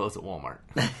shop for clothes at Walmart.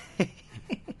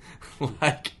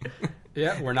 Like,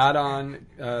 yeah, we're not on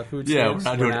food stamps. Yeah, we're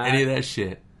not doing any of that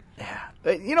shit. Yeah.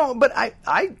 But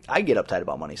I get uptight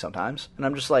about money sometimes. And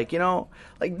I'm just like,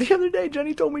 like the other day,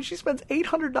 Jenny told me she spends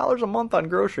 $800 a month on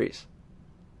groceries.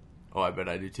 Oh, I bet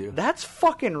I do too. That's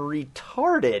fucking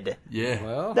retarded. Yeah.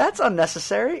 Well, that's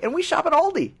unnecessary. And we shop at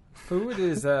Aldi. Food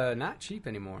is not cheap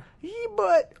anymore. Yeah,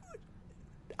 but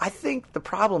I think the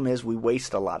problem is we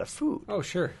waste a lot of food. Oh,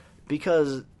 sure.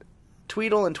 Because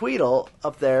Tweedle and Tweedle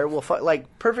up there will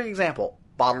like, perfect example,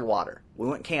 bottled water. We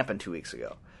went camping 2 weeks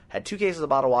ago. Had 2 cases of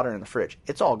bottled water in the fridge.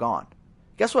 It's all gone.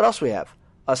 Guess what else we have?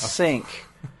 A sink.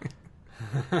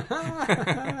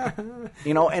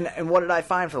 And what did I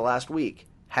find for the last week?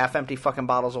 Half-empty fucking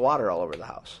bottles of water all over the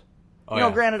house.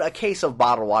 Oh, Granted, a case of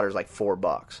bottled water is like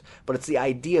 $4, but it's the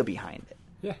idea behind it.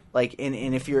 Yeah. Like, and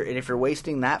if you're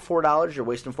wasting that $4, you're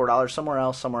wasting $4 somewhere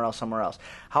else.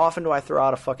 How often do I throw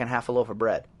out a fucking half a loaf of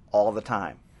bread? All the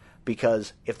time.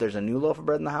 Because if there's a new loaf of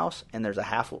bread in the house and there's a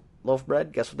half loaf of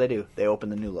bread, guess what they do? They open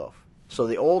the new loaf. So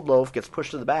the old loaf gets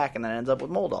pushed to the back and then ends up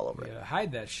with mold all over it. Yeah,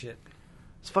 hide that shit.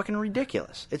 It's fucking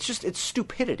ridiculous. It's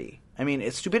stupidity. I mean,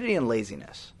 it's stupidity and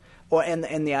laziness.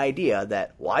 And the idea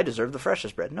that, well, I deserve the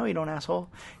freshest bread. No, you don't, asshole.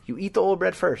 You eat the old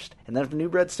bread first, and then if the new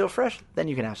bread's still fresh, then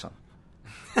you can have some.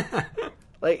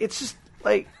 Like, it's just,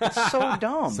 like, it's so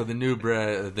dumb. So the new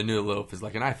bread, the new loaf is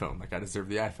like an iPhone. Like, I deserve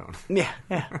the iPhone. Yeah.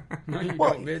 No, you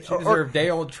don't, bitch. You deserve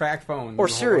day-old track phone. Or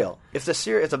cereal. If the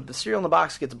cereal in the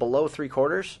box gets below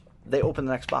 3/4, they open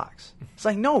the next box. It's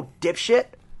like, no, dipshit.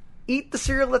 Eat the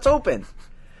cereal that's open.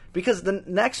 Because the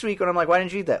next week when I'm like, why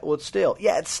didn't you eat that? Well, it's stale.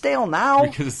 Yeah, it's stale now.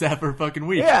 Because it's sat for a fucking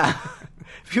week. Yeah.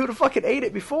 If you would have fucking ate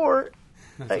it before.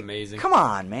 That's amazing. Come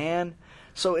on, man.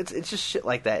 So it's just shit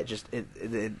like that.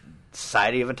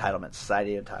 Society of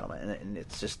entitlement. And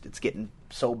it's getting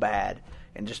so bad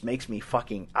and just makes me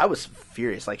fucking... I was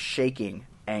furious, like shaking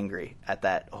angry at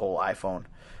that whole iPhone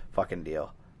fucking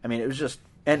deal. I mean, it was just...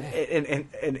 And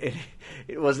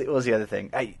it was the other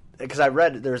thing. Because I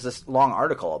read, there was this long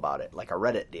article about it, like a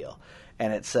Reddit deal,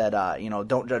 and it said,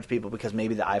 don't judge people because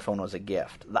maybe the iPhone was a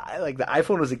gift. The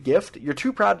iPhone was a gift? You're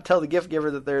too proud to tell the gift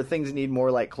giver that there are things you need more,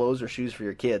 like clothes or shoes for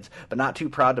your kids, but not too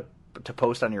proud to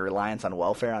post on your reliance on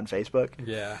welfare on Facebook?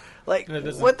 Yeah. Like,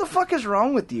 what the fuck is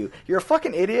wrong with you? You're a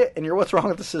fucking idiot, and you're what's wrong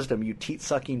with the system, you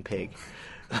teat-sucking pig.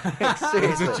 Like,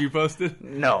 seriously. Is what you posted?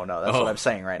 No, that's what I'm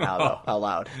saying right now, though, out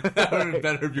loud. That would have been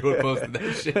better if you would have posted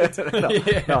that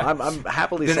shit. No, I'm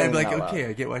happily then saying I'd be like, it out okay, loud.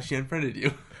 I get why she unfriended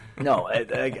you. No,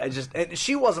 I just... And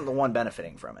she wasn't the one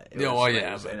benefiting from it.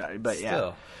 But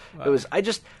yeah. It was... I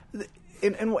just...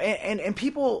 And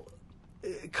people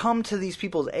come to these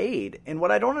people's aid, and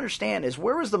what I don't understand is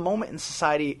where was the moment in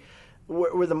society...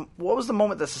 what was the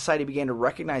moment that society began to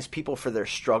recognize people for their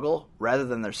struggle rather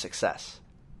than their success?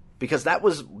 Because that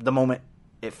was the moment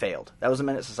it failed. That was the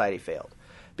minute society failed.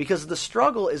 Because the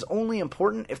struggle is only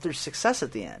important if there's success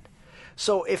at the end.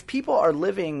 So if people are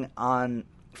living on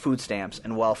food stamps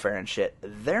and welfare and shit,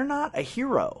 they're not a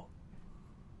hero.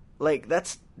 Like,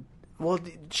 that's... Well,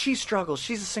 she struggles.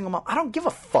 She's a single mom. I don't give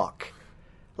a fuck.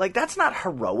 Like, that's not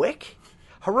heroic.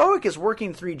 Heroic is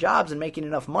working 3 jobs and making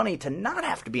enough money to not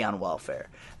have to be on welfare.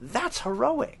 That's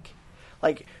heroic.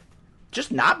 Like,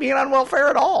 just not being on welfare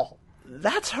at all.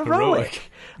 That's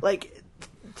heroic. Like,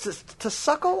 to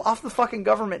suckle off the fucking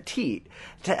government teat,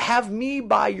 to have me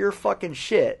buy your fucking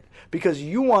shit because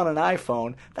you want an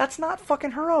iPhone, that's not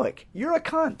fucking heroic. You're a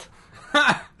cunt.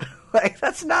 Like,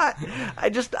 that's not... I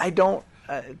don't...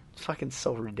 it's fucking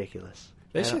so ridiculous.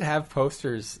 They should have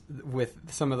posters with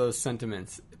some of those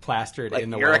sentiments plastered Like, in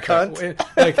the you're a welfare.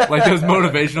 cunt? Like those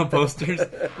motivational posters,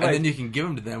 and then you can give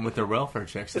them to them with their welfare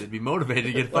checks, so they'd be motivated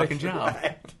to get a fucking job.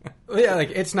 Yeah,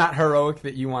 like it's not heroic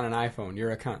that you want an iPhone.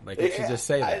 You're a cunt. Like it should just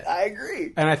say that. I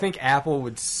agree. And I think Apple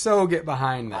would so get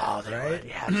behind that. Oh, they right? would.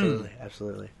 Yeah, absolutely,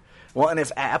 absolutely. Well, and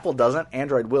if Apple doesn't,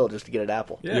 Android will, just to get it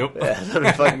Apple. Yeah. Yep. Yeah, that'd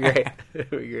be fucking great. That'd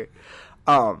be great.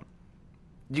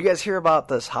 Did you guys hear about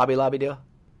this Hobby Lobby deal?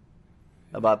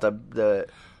 About the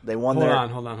they won Hold their...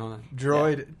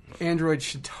 on. Android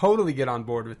should totally get on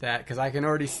board with that because I can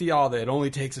already see all that. It only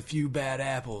takes a few bad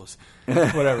apples,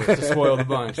 whatever, to spoil the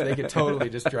bunch. They could totally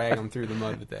just drag them through the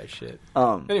mud with that shit.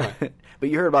 Anyway, but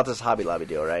you heard about this Hobby Lobby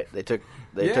deal, right? They took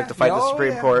the fight to the Oh,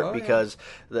 Supreme yeah. Court Oh, because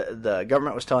the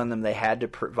government was telling them they had to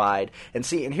provide. And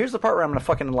here's the part where I'm going to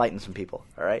fucking enlighten some people.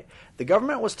 All right, the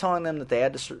government was telling them that they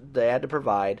had to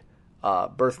provide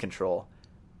birth control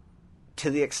to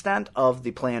the extent of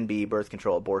the Plan B birth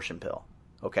control abortion pill.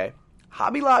 Okay.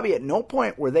 Hobby Lobby, at no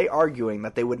point were they arguing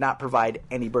that they would not provide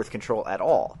any birth control at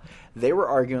all. They were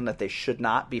arguing that they should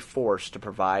not be forced to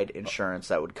provide insurance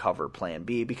that would cover Plan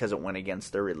B because it went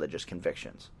against their religious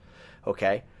convictions.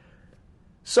 Okay?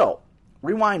 So,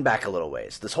 rewind back a little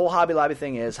ways. This whole Hobby Lobby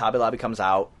thing is, Hobby Lobby comes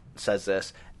out, says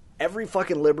this. Every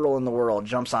fucking liberal in the world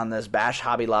jumps on this, bash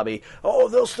Hobby Lobby. Oh,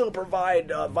 they'll still provide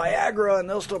Viagra and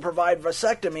they'll still provide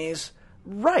vasectomies.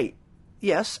 Right.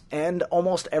 Yes, and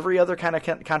almost every other kind of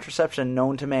contraception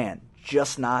known to man,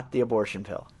 just not the abortion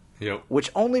pill. Yep.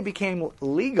 Which only became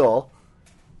legal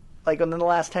like within the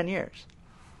last 10 years.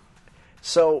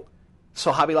 So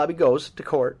Hobby Lobby goes to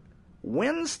court,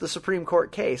 wins the Supreme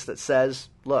Court case that says,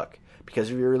 look,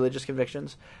 because of your religious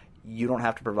convictions, you don't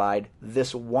have to provide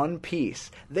this one piece.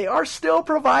 They are still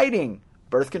providing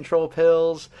birth control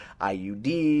pills,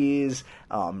 IUDs,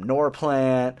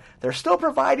 Norplant. They're still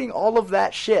providing all of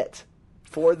that shit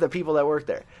for the people that work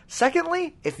there.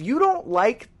 Secondly, if you don't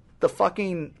like the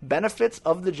fucking benefits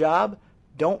of the job,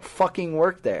 don't fucking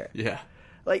work there. Yeah.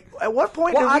 Like, at what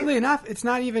point well, do we... oddly enough, it's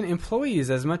not even employees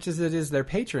as much as it is their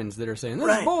patrons that are saying,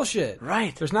 this is bullshit.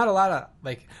 Right. There's not a lot of,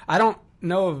 like, I don't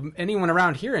know of anyone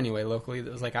around here anyway locally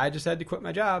that was like, I just had to quit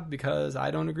my job because I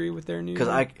don't agree with their new Because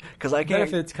I can't...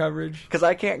 benefits coverage. Because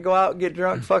I can't go out and get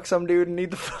drunk, fuck some dude, and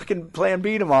need the fucking Plan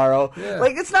B tomorrow. Yeah.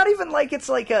 Like, it's not even like it's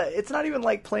not even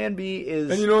like Plan B is...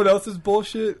 And you know what else is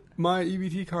bullshit? My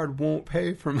EBT card won't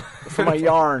pay for my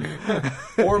yarn.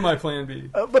 or my Plan B.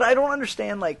 But I don't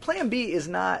understand, like, Plan B is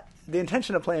not... The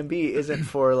intention of Plan B isn't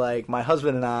for, like, my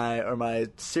husband and I or my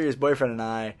serious boyfriend and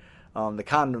I, the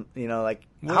condom, you know, like,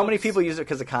 how many people use it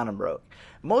because the condom broke?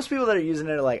 Most people that are using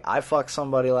it are like, I fucked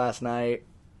somebody last night,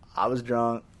 I was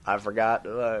drunk, I forgot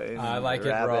to I like it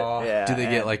raw. Yeah, Do they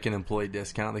get, like, an employee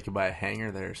discount? They could buy a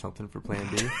hanger there or something for Plan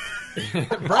B?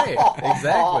 Right,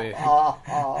 exactly.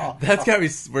 That's got to be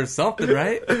worth something,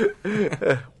 right?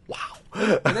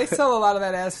 And they sell a lot of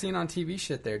that as seen on TV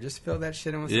shit there. Just fill that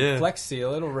shit in with Yeah. some Flex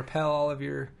Seal. It'll repel all of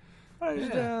your...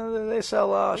 They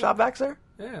sell shop vacs there?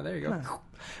 Yeah, there you go.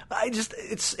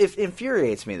 It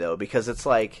infuriates me, though, because it's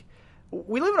like,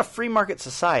 we live in a free market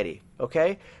society,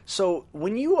 okay? So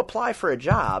when you apply for a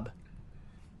job,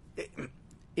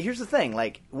 here's the thing,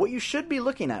 like, what you should be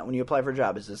looking at when you apply for a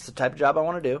job is this the type of job I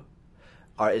want to do?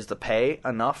 Or is the pay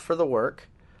enough for the work?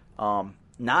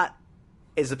 Not,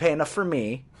 is the pay enough for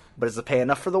me, but is the pay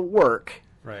enough for the work?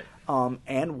 Right.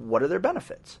 And what are their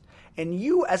benefits? And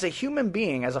you, as a human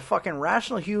being, as a fucking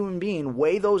rational human being,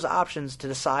 weigh those options to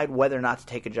decide whether or not to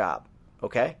take a job,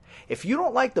 okay? If you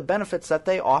don't like the benefits that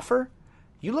they offer,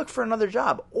 you look for another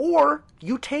job. Or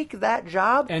you take that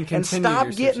job and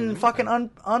stop getting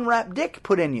fucking unwrapped dick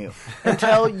put in you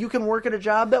until you can work at a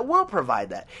job that will provide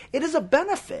that. It is a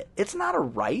benefit. It's not a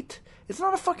right. It's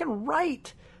not a fucking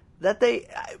right that they...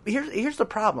 Here's the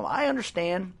problem. I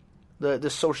understand the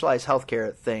socialized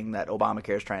healthcare thing that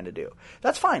Obamacare is trying to do.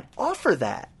 That's fine. Offer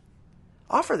that.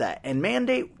 And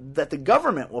mandate that the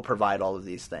government will provide all of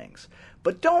these things.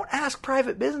 But don't ask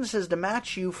private businesses to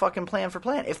match you fucking plan for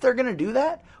plan. If they're going to do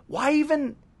that, why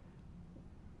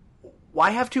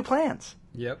have two plans?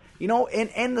 Yep. You know,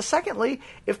 and secondly,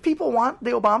 if people want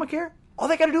the Obamacare, all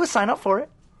they got to do is sign up for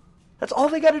it. That's all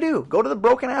they got to do. Go to the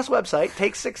broken-ass website,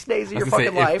 take 6 days of your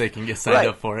fucking life. If they can get signed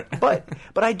up for it. But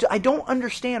I don't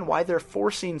understand why they're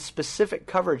forcing specific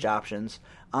coverage options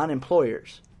on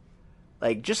employers.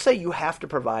 Like, just say you have to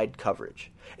provide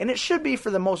coverage. And it should be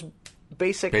for the most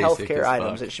basic healthcare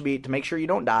items. Fuck. It should be to make sure you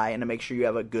don't die and to make sure you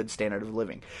have a good standard of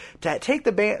living. To take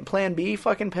the Plan B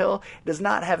fucking pill does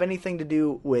not have anything to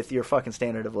do with your fucking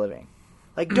standard of living.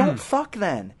 Like, don't fuck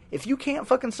then. If you can't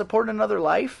fucking support another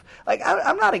life, like,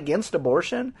 I'm not against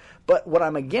abortion, but what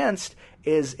I'm against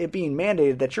is it being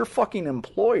mandated that your fucking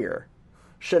employer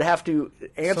should have to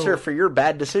answer for your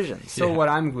bad decisions. So what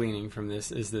I'm gleaning from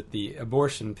this is that the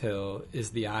abortion pill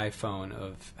is the iPhone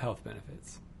of health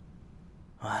benefits.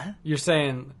 What? You're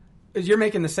saying... You're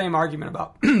making the same argument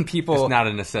about people... It's not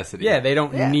a necessity. Yeah, they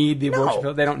don't need the abortion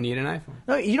pill. They don't need an iPhone.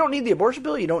 No, you don't need the abortion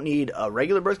pill. You don't need a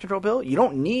regular birth control pill. You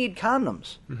don't need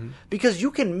condoms. Because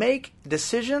you can make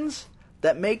decisions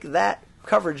that make that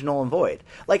coverage null and void.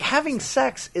 Like, having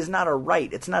sex is not a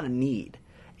right. It's not a need.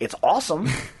 It's awesome.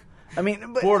 I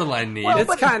mean... But, borderline need. Well,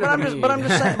 it's kind of a need. But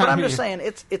I'm just saying,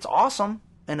 it's awesome,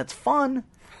 and it's fun.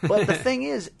 But the thing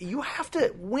is, you have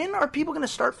to... When are people going to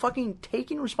start fucking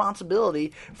taking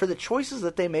responsibility for the choices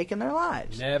that they make in their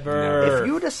lives? Never. If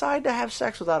you decide to have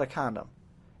sex without a condom,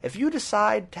 if you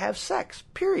decide to have sex,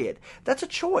 period, that's a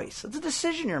choice. That's a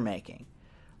decision you're making.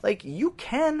 Like, you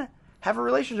can have a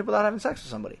relationship without having sex with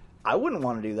somebody. I wouldn't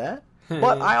want to do that.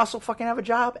 But I also fucking have a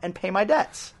job and pay my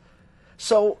debts.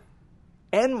 So,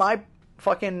 and my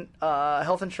fucking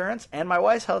health insurance and my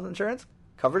wife's health insurance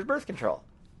covers birth control.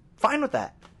 Fine with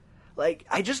that. Like,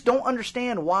 I just don't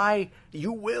understand why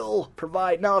you will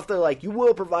provide... Now, if they're like, you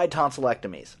will provide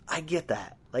tonsillectomies. I get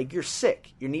that. Like, you're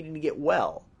sick. You're needing to get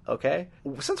well, okay?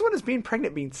 Since when is being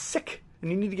pregnant being sick? And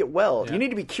you need to get well. Yeah. You need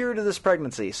to be cured of this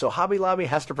pregnancy. So Hobby Lobby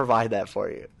has to provide that for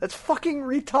you. That's fucking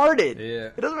retarded. Yeah.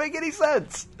 It doesn't make any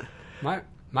sense.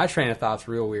 My train of thought's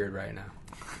real weird right now.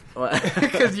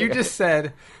 Because you just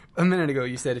said, a minute ago,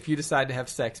 you said, if you decide to have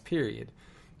sex, period.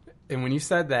 And when you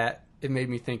said that, it made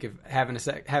me think of having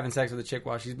sex with a chick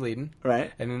while she's bleeding.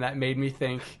 Right. And then that made me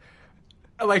think,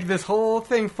 like, this whole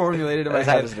thing formulated in my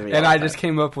head. And I just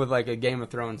came up with, like, a Game of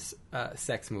Thrones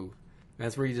sex move. And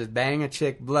that's where you just bang a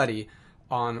chick bloody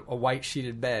on a white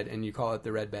sheeted bed, and you call it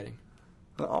the red bedding.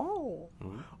 Oh.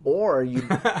 Or you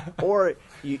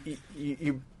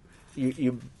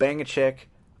bang a chick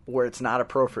where it's not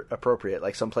appropriate,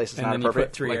 like some places not appropriate. And then you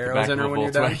put 3 arrows in her when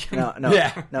you're done. No,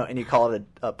 yeah. No, and you call it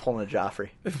a pulling a Joffrey.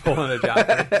 Pulling a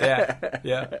Joffrey,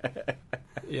 yeah.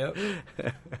 Yep.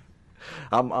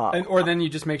 Or then you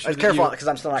just make sure. Careful, because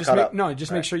I'm still not caught up. No,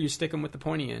 just make sure you stick them with the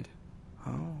pointy end.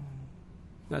 Oh.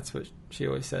 That's what she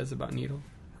always says about needle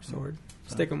or sword.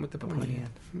 Stick them with the pointy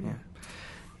end.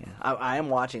 Yeah. I am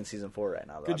watching season 4 right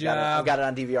now, though. Good job. I've got it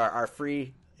on DVR. Our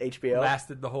free HBO.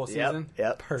 Lasted the whole season?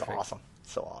 Yep. Perfect. It's awesome.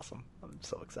 So awesome. I'm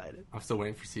so excited. I'm still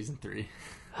waiting for season 3.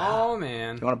 Oh,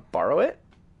 man. You want to borrow it?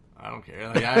 I don't care.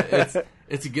 Like,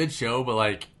 it's a good show, but,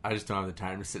 like, I just don't have the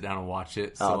time to sit down and watch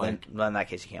it. So, then in that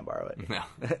case, you can't borrow it. No.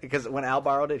 Because when Al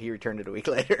borrowed it, he returned it a week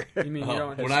later. You mean you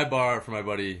don't... When I borrow it from my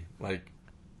buddy, like...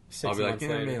 6 I'll be months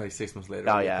like, later. maybe like 6 months later.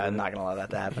 Oh, yeah, I'm not going to allow that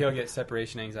to happen. He'll get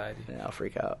separation anxiety. Yeah, I'll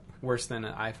freak out. Worse than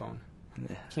an iPhone.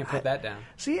 Can't put that down.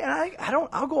 See, and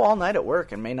I'll go all night at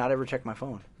work and may not ever check my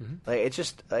phone. Mm-hmm. Like, it's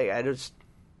just, like, I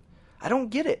don't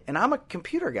get it. And I'm a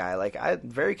computer guy. Like, I'm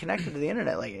very connected to the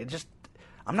internet. Like,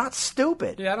 I'm not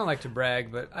stupid. Yeah, I don't like to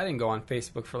brag, but I didn't go on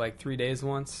Facebook for like 3 days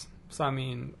once. So, I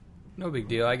mean, no big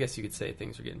deal. I guess you could say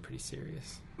things are getting pretty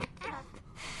serious.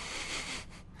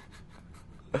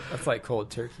 That's like cold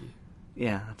turkey.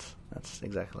 Yeah, that's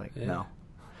exactly like, no.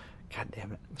 God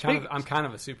damn it. I'm kind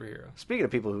of a superhero. Speaking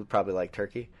of people who probably like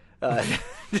turkey,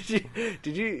 did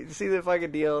you see the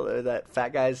fucking deal that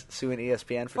fat guy's suing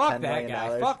ESPN for $10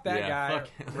 million? Fuck that guy.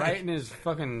 Right in his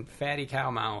fucking fatty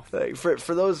cow mouth. Like,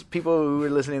 for those people who are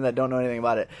listening that don't know anything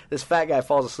about it, this fat guy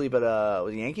falls asleep at a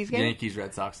Yankees game? Yankees,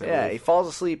 Red Sox. Yeah, he falls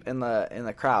asleep in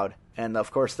the crowd, and of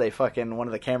course one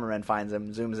of the cameramen finds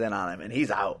him, zooms in on him, and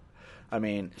he's out. I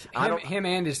mean, him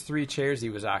and his 3 chairs he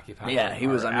was occupying. Yeah, he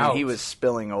was. I mean, he was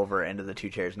spilling over into the 2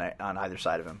 chairs on either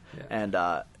side of him,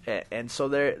 and so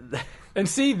there. And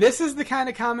see, this is the kind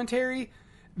of commentary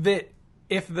that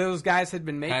if those guys had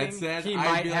been making, he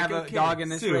might have a dog in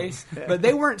this race. But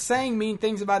they weren't saying mean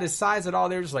things about his size at all.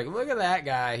 They were just like, "Look at that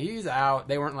guy, he's out."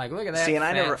 They weren't like, "Look at that." See, and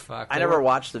I never were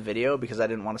watched the video because I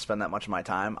didn't want to spend that much of my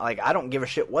time. Like, I don't give a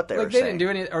shit what they were saying. They didn't do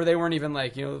any, or they weren't even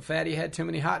like, Fatty had too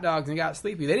many hot dogs and got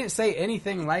sleepy. They didn't say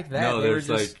anything like that. No, they were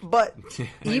just like, but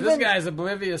even this guy's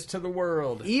oblivious to the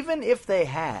world. Even if they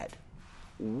had,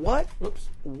 what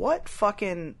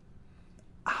fucking?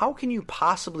 How can you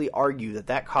possibly argue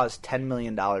that caused $10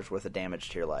 million worth of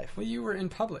damage to your life? Well, you were in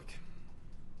public.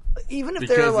 Even if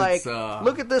they're like,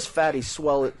 look at this fatty,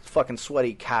 fucking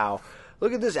sweaty cow.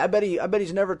 Look at this. I bet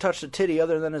he's never touched a titty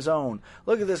other than his own.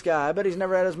 Look at this guy. I bet he's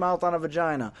never had his mouth on a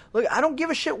vagina. Look, I don't give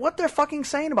a shit what they're fucking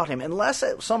saying about him, unless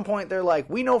at some point they're like,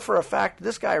 we know for a fact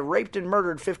this guy raped and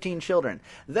murdered 15 children.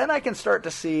 Then I can start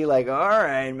to see, like, all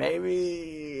right,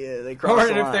 maybe they crossed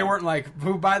the Or if line. they weren't like,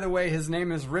 who, by the way, his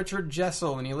name is Richard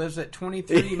Jessel, and he lives at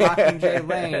 23 Mockingjay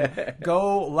Lane.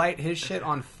 Go light his shit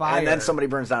on fire. And then somebody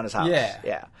burns down his house.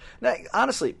 Yeah. Now,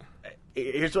 honestly,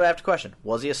 here's what I have to question.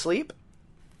 Was he asleep?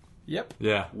 Yep.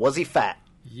 Yeah. Was he fat?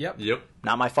 Yep. Yep.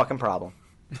 Not my fucking problem.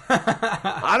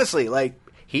 Honestly, like,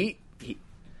 he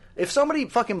if somebody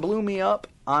fucking blew me up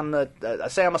on the,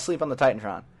 say I'm asleep on the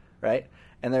Titantron, right?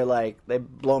 And they're like, they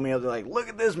blow me up, they're like, look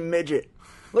at this midget.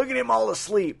 Look at him all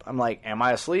asleep. I'm like, am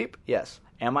I asleep? Yes.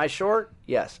 Am I short?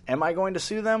 Yes. Am I going to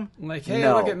sue them? Like, hey,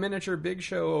 no. look at Miniature Big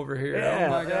Show over here. Yeah, oh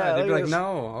my god. yeah, They'd be look like, at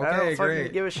no. this. I don't Okay, fucking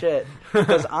great. give a shit.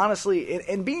 Because honestly,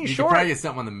 and being You could short, probably get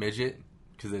something on the midget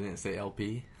because they didn't say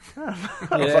LP. I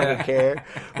don't fucking care.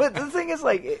 But the thing is,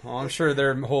 like, Well, I'm sure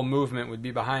their whole movement would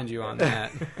be behind you on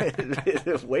that.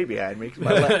 it's way behind me. 'Cause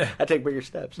I take bigger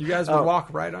steps. You guys would walk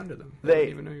right under them. They they-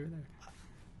 didn't even know you were there.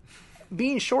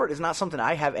 Being short is not something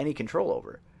I have any control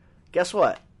over. Guess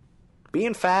what?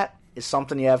 Being fat is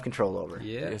something you have control over.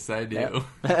 Yeah. Yes, I do.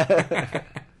 like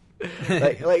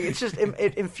it's just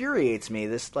it infuriates me.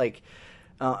 This like,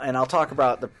 and I'll talk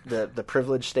about the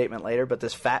privilege statement later. But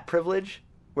this fat privilege,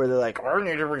 where they're like, I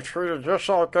need to be treated just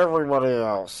like everybody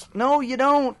else. No, you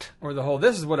don't. Or the whole,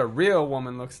 this is what a real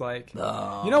woman looks like. You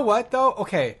know what, though?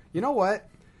 Okay, you know what?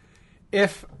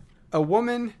 If a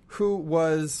woman who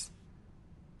was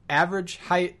average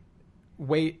height,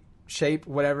 weight, shape,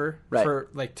 whatever, Right. for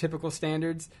like typical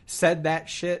standards, said that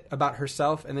shit about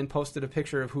herself and then posted a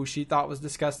picture of who she thought was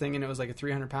disgusting and it was like a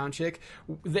 300-pound chick,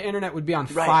 the internet would be on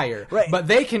fire. right. But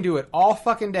they can do it all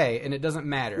fucking day and it doesn't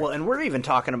matter. Well, and we're even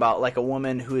talking about like a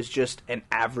woman who is just an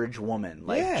average woman,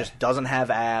 like Yeah. just doesn't have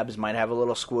abs, might have a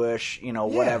little squish,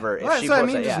 whatever. If Right, she so I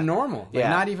puts mean, it- just yeah. normal. Like,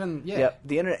 not even, The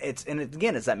internet, it's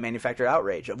that manufactured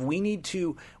outrage of we need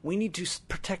to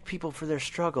protect people for their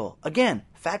struggle. Again,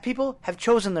 fat people have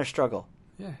chosen their struggle.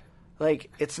 Yeah. Like,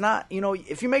 it's not,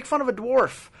 if you make fun of a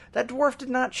dwarf, that dwarf did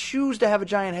not choose to have a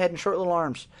giant head and short little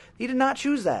arms. He did not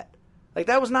choose that. Like,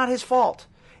 that was not his fault.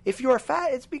 If you are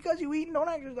fat, it's because you eat and don't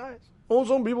exercise. Oh,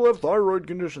 some people have thyroid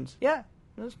conditions. Yeah,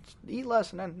 just eat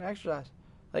less and then exercise.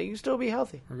 Like, you can still be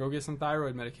healthy. Or go get some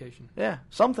thyroid medication. Yeah,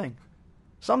 something.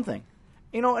 And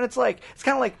it's like, it's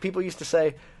kind of like people used to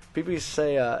say,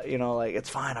 like, it's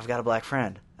fine, I've got a black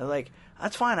friend. They're like,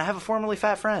 that's fine, I have a formerly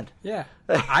fat friend. Yeah,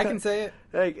 I can say it.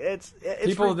 Like, it's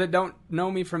People that don't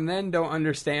know me from then don't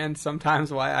understand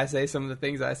sometimes why I say some of the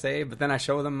things I say, but then I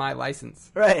show them my license.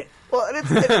 Right. Well, and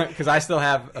it's Because I still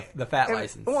have the fat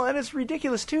license. Well, and it's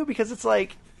ridiculous too because it's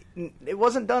like it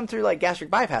wasn't done through like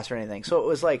gastric bypass or anything. So it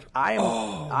was like I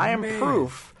am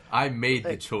proof. I made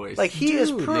the choice. Like he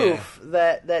is proof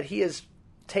that he has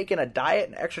taken a diet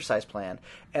and exercise plan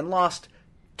and lost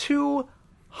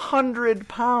 200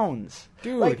 pounds.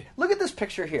 Dude. Like, look at this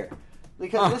picture here.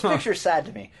 Because this picture is sad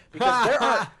to me.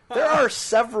 Because there are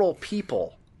several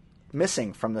people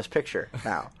missing from this picture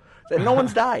now. And no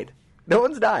one's died. No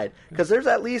one's died. Because there's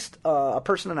at least a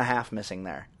person and a half missing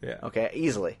there. Yeah. Okay,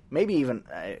 easily. Maybe even,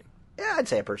 I'd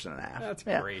say a person and a half. That's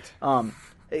yeah. great.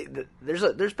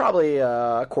 There's probably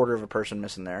a quarter of a person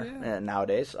missing there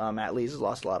nowadays. Matt Lees has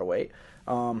lost a lot of weight.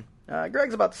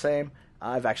 Greg's about the same.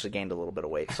 I've actually gained a little bit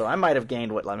of weight, so I might have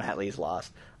gained what Matt Lees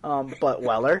lost. But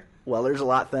Weller's a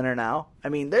lot thinner now. I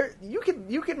mean, you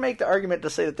could make the argument to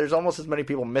say that there's almost as many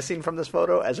people missing from this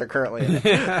photo as are currently in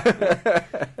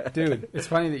it. Dude, it's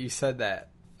funny that you said that.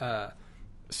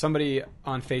 Somebody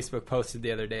on Facebook posted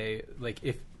the other day,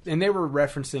 and they were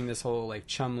referencing this whole like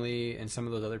Chumlee and some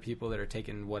of those other people that are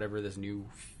taking whatever this new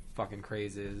fucking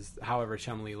craze is. However,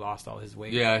 Chumlee lost all his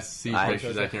weight. Yeah, I see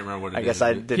pictures. I can't remember what it is. I guess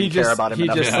I didn't care about him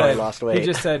enough to know he lost weight. He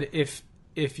just said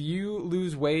if you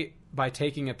lose weight by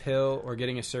taking a pill or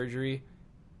getting a surgery,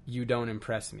 you don't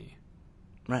impress me.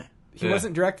 Right. He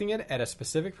wasn't directing it at a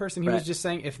specific person. He was just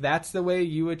saying if that's the way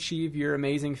you achieve your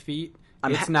amazing feat,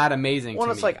 it's not amazing to me.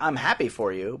 Well, it's like, I'm happy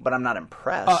for you, but I'm not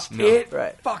impressed. It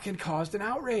fucking caused an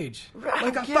outrage.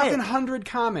 Like a fucking 100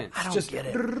 comments. I don't get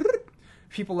it.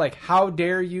 People like, how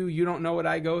dare you? You don't know what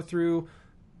I go through.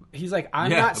 He's like,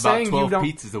 I'm not about saying 12 you don't.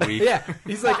 pizzas a week. Yeah.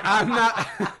 He's like, I'm not.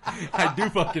 I do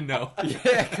fucking know.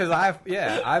 Yeah, because I've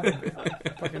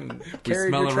fucking carried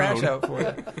smell your a trash road. out for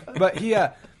you. But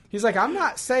he's like, I'm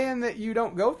not saying that you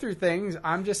don't go through things.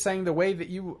 I'm just saying the way that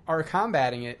you are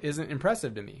combating it isn't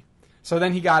impressive to me. So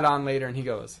then he got on later and he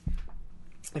goes,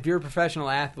 if you're a professional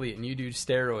athlete and you do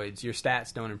steroids, your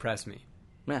stats don't impress me.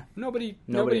 Yeah. Nobody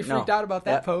Nobody- freaked no. out about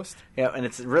that Yeah. post. Yeah, and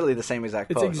it's really the same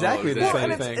exact It's post. exactly the Well, same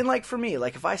and it's- thing. And like for me,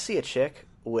 like if I see a chick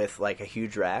with like a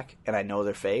huge rack and I know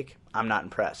they're fake, I'm not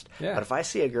impressed. Yeah. But if I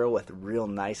see a girl with real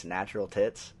nice natural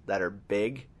tits that are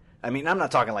big, I mean, I'm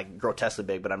not talking like grotesquely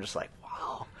big, but I'm just like,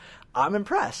 wow, I'm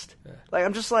impressed. Like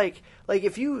I'm just like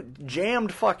if you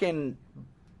jammed fucking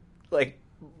like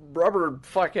rubber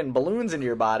fucking balloons into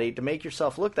your body to make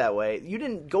yourself look that way, you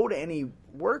didn't go to any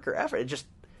work or effort. You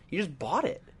just bought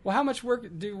it. Well, how much work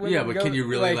do women Yeah, but go, can you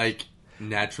really like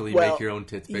naturally Well, make your own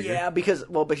tits bigger? Yeah, because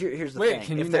but here's the thing. Wait,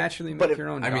 can you If they're- naturally but make if- your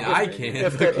own? I mean, dog I bigger? can.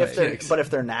 If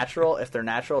they're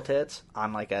natural tits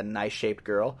on like a nice shaped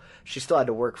girl, she still had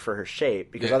to work for her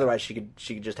shape because Yeah. otherwise she could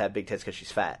just have big tits because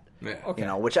she's fat. Yeah. Okay. You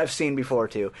know, which I've seen before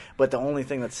too. But the only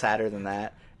thing that's sadder than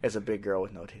that is a big girl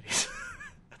with no titties.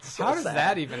 It's so How does sad.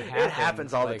 that even happen? It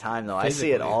happens all the like, time though. I see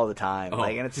it physically? all the time. Oh,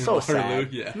 like, and it's so Waterloo,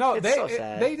 sad. yeah. No, It's they so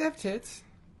sad. they have tits.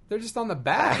 They're just on the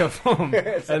back of them,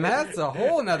 and that's a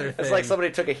whole nother thing. It's like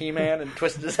somebody took a He-Man and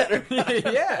twisted his head around.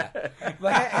 Yeah.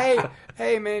 Like,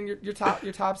 hey, man, your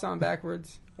top's on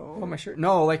backwards. Oh, my shirt.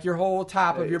 No, like your whole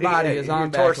top of your body is on your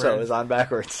backwards. torso is on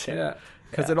backwards. Yeah,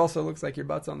 because it also looks like your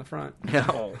butt's on the front.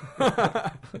 No.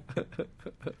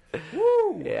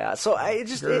 Woo. Yeah. So I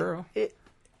just Girl.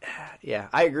 yeah,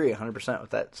 I agree 100% with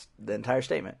that the entire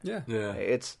statement. Yeah. Yeah.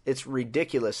 It's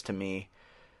ridiculous to me.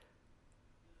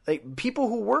 Like people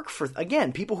who work for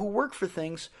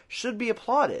things should be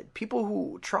applauded. People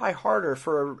who try harder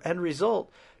for an end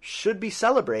result should be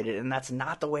celebrated, and that's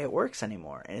not the way it works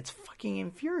anymore. And it's fucking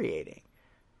infuriating.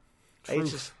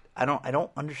 I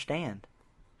don't understand.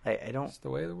 I don't. It's the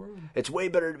way of the world. It's way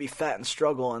better to be fat and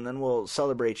struggle, and then we'll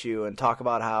celebrate you and talk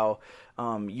about how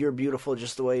you're beautiful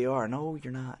just the way you are. No,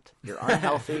 you're not. You're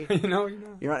unhealthy. You know, you're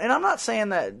not. You're not. And I'm not saying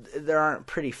that there aren't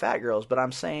pretty fat girls, but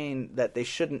I'm saying that they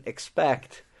shouldn't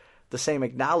expect the same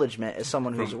acknowledgement as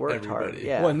someone who's From worked hard. everybody.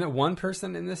 Yeah. Well, and the one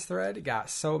person in this thread got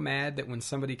so mad that when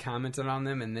somebody commented on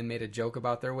them and then made a joke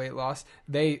about their weight loss,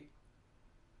 they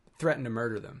threatened to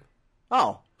murder them.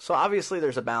 Oh, so obviously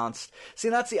there's a balance. See,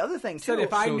 that's the other thing too. Said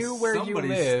if I knew where you somebody's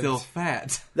lived, still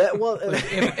fat. That well,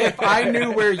 if I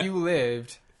knew where you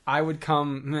lived, I would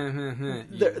come.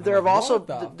 there have also What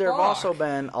the there have also fuck?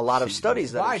 been a lot of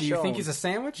studies that Why have do you shown, think he's a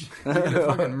sandwich? You're gonna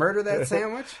fucking murder that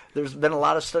sandwich? There's been a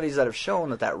lot of studies that have shown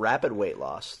that rapid weight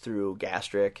loss through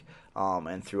gastric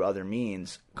and through other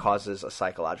means causes a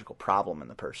psychological problem in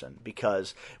the person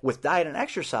because with diet and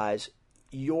exercise,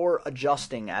 you're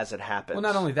adjusting as it happens. Well,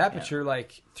 not only that, but you're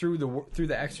like through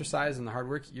the exercise and the hard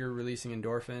work, you're releasing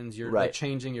endorphins. You're like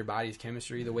changing your body's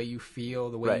chemistry, the way you feel,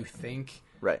 the way you think.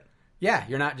 Right. Yeah,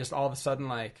 you're not just all of a sudden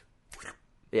like.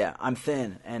 Yeah, I'm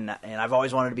thin, and I've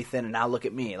always wanted to be thin, and now look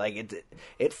at me. Like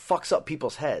it fucks up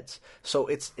people's heads. So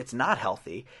it's not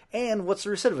healthy. And what's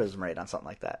the recidivism rate on something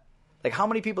like that? Like how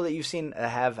many people that you've seen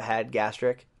have had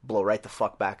gastric blow right the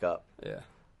fuck back up? Yeah.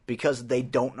 Because they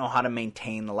don't know how to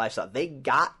maintain the lifestyle. They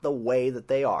got the way that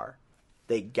they are.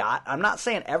 I'm not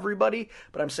saying everybody,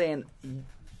 but I'm saying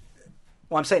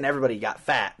everybody got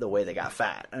fat the way they got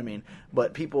fat. I mean,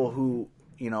 but people who,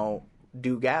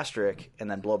 do gastric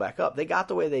and then blow back up, they got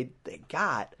the way they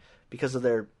got because of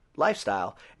their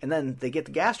lifestyle. And then they get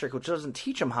the gastric, which doesn't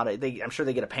teach them how to, I'm sure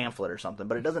they get a pamphlet or something,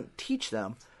 but it doesn't teach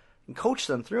them and coach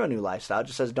them through a new lifestyle. It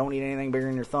just says, don't eat anything bigger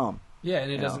than your thumb. Yeah,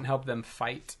 and it doesn't help them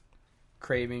fight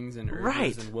cravings and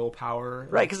urges and willpower.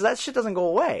 Right, because that shit doesn't go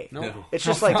away. No. It's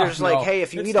just like, there's like, hey,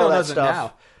 if you It eat still all that doesn't stuff,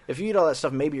 now. if you eat all that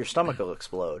stuff, maybe your stomach will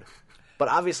explode. But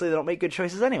obviously they don't make good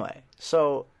choices anyway.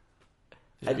 So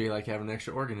It'd be like having an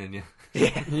extra organ in you.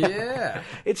 Yeah.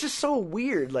 It's just so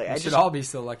weird. Like We I should just all be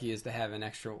so lucky as to have an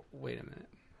extra. Wait a minute.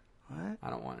 What? I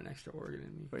don't want an extra organ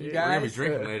in me. We're You We're gonna be guys,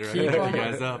 drinking later. I keep gotta them, pick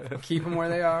you guys up. keep them where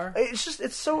they are. It's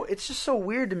just so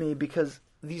weird to me because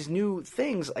these new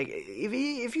things, like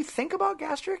if you think about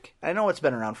gastric, I know it's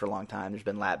been around for a long time. There's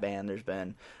been lap band, there's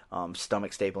been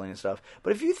stomach stapling and stuff.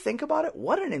 But if you think about it,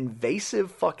 what an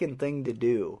invasive fucking thing to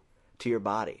do to your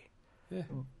body. Yeah.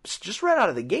 Just right out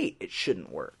of the gate, it shouldn't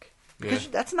work. Because Yeah.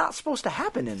 that's not supposed to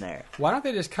happen in there. Why don't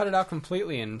they just cut it out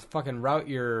completely and fucking route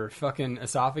your fucking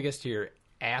esophagus to your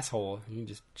asshole? You can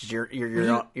just You're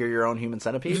your own human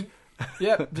centipede.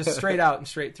 yep, just straight out and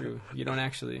straight through. You don't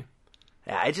actually.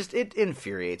 Yeah, it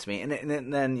infuriates me. And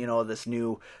then this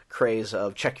new craze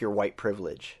of check your white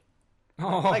privilege.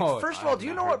 Oh, Like first of all, I've do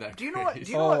you not know heard what? that Do you know what? phrase.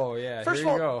 Do you know what? Oh, yeah, First here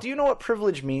of you all, go. do you know what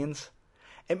privilege means?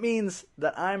 It means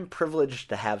that I'm privileged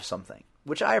to have something,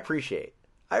 which I appreciate.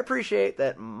 I appreciate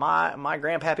that my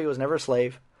grandpappy was never a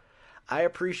slave. I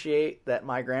appreciate that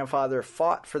my grandfather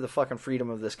fought for the fucking freedom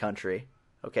of this country.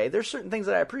 Okay, there's certain things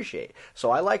that I appreciate.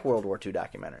 So I like World War II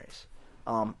documentaries.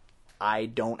 I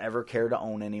don't ever care to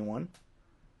own anyone.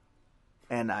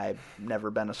 and I've never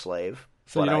been a slave.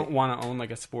 So but you don't want to own like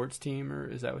a sports team, or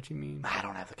is that what you mean? I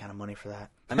don't have the kind of money for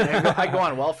that. I mean, I'd go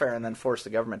on welfare and then force the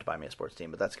government to buy me a sports team,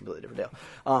 but that's a completely different deal.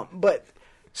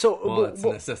 It's a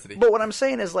necessity. But what I'm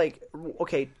saying is, like,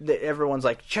 okay, everyone's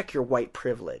like, check your white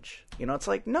privilege. You know, it's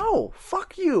like, no,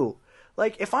 fuck you.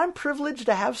 Like, if I'm privileged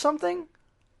to have something,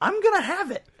 I'm going to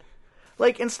have it.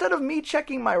 Like, instead of me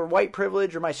checking my white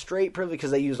privilege or my straight privilege,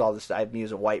 because they use all this, I'm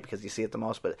using white because you see it the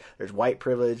most, but there's white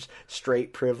privilege,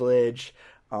 straight privilege,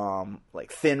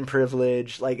 like thin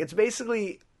privilege. Like, it's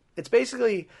basically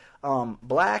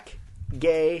black,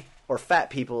 gay, or fat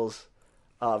people's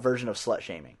version of slut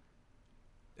shaming.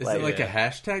 Is it like a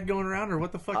hashtag going around, or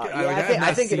what the fuck?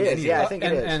 I think it is. Yeah, I think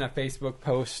it is. And a Facebook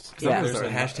post. There's a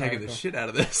hashtagging the shit out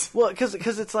of this. Well, because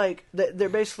it's like they're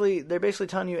basically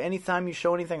telling you anytime you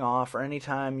show anything off or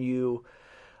anytime you,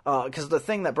 because the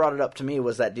thing that brought it up to me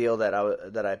was that deal that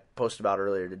I posted about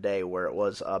earlier today, where it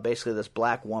was basically this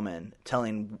black woman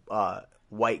telling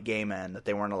white gay men that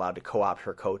they weren't allowed to co-opt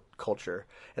her culture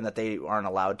and that they aren't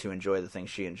allowed to enjoy the things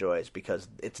she enjoys because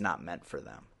it's not meant for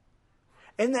them.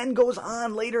 And then goes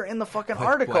on later in the fucking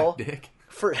article. Black dick.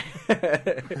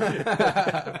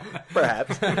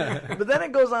 Perhaps. But then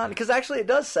it goes on, because actually it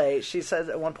does say, she says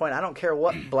at one point, I don't care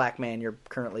what black man you're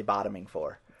currently bottoming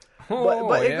for.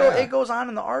 But it goes on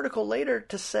in the article later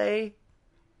to say,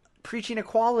 preaching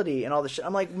equality and all this shit.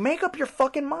 I'm like, make up your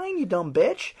fucking mind, you dumb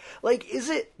bitch. Like,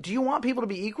 do you want people to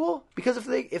be equal? Because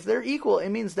if they're equal, it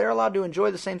means they're allowed to enjoy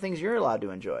the same things you're allowed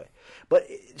to enjoy. But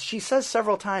she says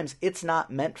several times, it's not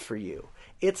meant for you.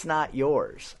 It's not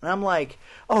yours. And I'm like,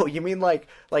 oh, you mean like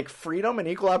freedom and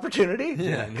equal opportunity?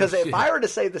 Yeah. Because if I were to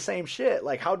say the same shit,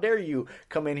 like, how dare you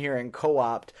come in here and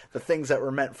co-opt the things that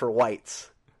were meant for whites?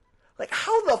 Like,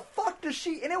 how the fuck does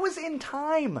she... And it was in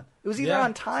Time. It was either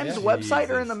on Time's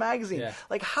website or in the magazine. Yeah.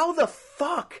 Like, how the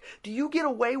fuck do you get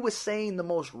away with saying the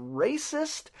most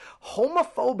racist,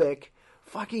 homophobic,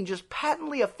 fucking just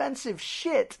patently offensive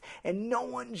shit and no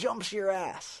one jumps your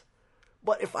ass?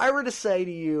 But if I were to say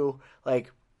to you,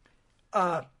 like,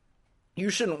 you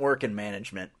shouldn't work in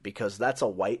management because that's a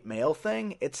white male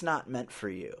thing, it's not meant for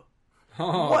you.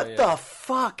 What the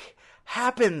fuck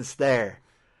happens there?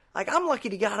 Like, I'm lucky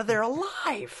to get out of there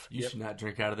alive. You should not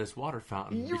drink out of this water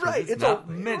fountain. You're right. It's not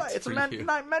meant for you.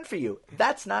 Not meant for you.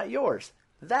 That's not yours.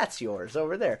 That's yours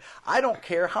over there. I don't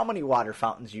care how many water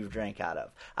fountains you've drank out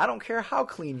of. I don't care how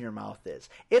clean your mouth is.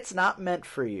 It's not meant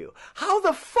for you. How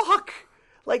the fuck?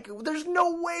 Like, there's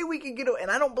no way we could get away.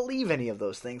 And I don't believe any of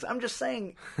those things. I'm just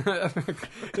saying.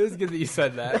 It was good that you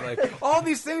said that. Like, all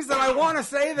these things that I want to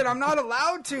say that I'm not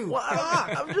allowed to. Well,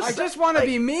 I just want to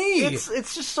be me. It's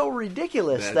just so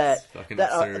ridiculous that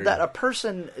a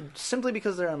person, simply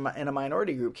because they're in a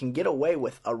minority group, can get away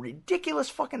with a ridiculous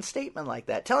fucking statement like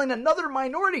that. Telling another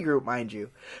minority group, mind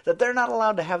you, that they're not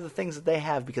allowed to have the things that they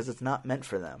have because it's not meant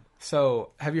for them.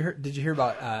 So, did you hear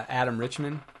about Adam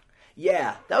Richman?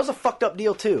 Yeah, that was a fucked up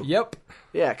deal too. Yep.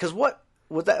 Yeah, because what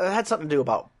was that? It had something to do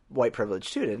about white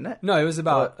privilege too, didn't it? No, it was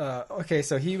about. Okay,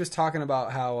 so he was talking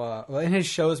about how, and his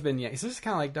show's been. So this is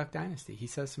kind of like Duck Dynasty. He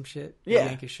says some shit. Yeah.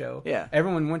 Yankee show. Yeah.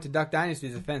 Everyone went to Duck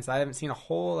Dynasty's defense. I haven't seen a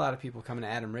whole lot of people coming to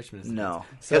Adam Richman's defense. No.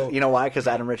 So You know why? Because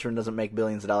Adam Richman doesn't make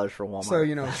billions of dollars for Walmart. So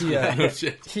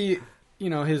he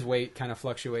his weight kind of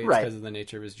fluctuates because of the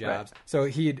nature of his jobs. Right. So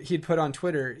he'd put on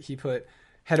Twitter.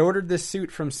 Had ordered this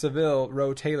suit from Seville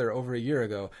Rowe Taylor over a year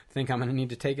ago. Think I'm going to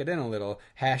need to take it in a little.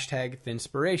 #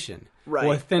 Thinspiration. Right.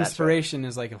 Well, Thinspiration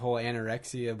is like a whole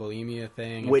anorexia, bulimia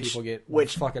thing. And people get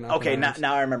fucking up. Okay,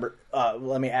 now I remember.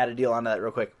 Let me add a deal onto that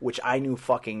real quick, which I knew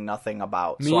fucking nothing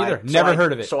about. Me either. Never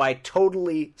heard of it. So I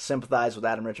totally sympathize with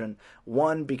Adam Richman.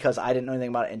 One, because I didn't know anything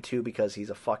about it, and two, because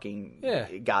he's a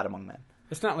fucking god among men.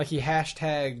 It's not like he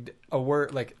hashtagged a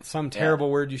word, like some terrible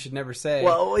word you should never say.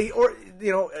 Well, he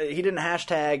didn't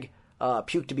hashtag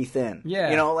puke to be thin.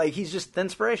 Yeah. He's just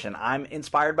Thinspiration. I'm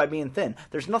inspired by being thin.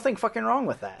 There's nothing fucking wrong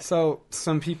with that. So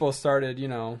some people started,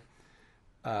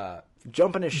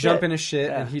 jumping his shit,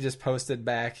 and he just posted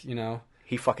back,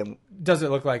 He fucking... Does it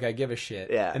look like I give a shit?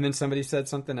 Yeah. And then somebody said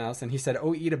something else, and he said,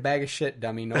 "Oh, eat a bag of shit,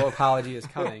 dummy. No apology is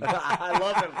coming." I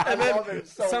love him. I love him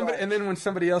so much. And then when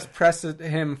somebody else presses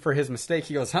him for his mistake,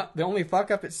 he goes, "The only fuck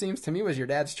up, it seems to me, was your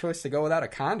dad's choice to go without a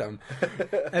condom."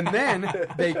 And then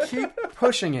they keep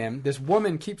pushing him. This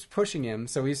woman keeps pushing him.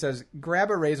 So he says, "Grab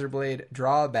a razor blade,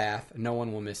 draw a bath. No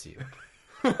one will miss you."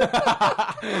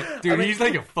 Dude, he's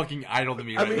like a fucking idol to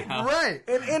me now. Right.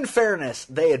 And in fairness,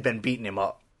 they had been beating him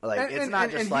up. He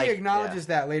acknowledges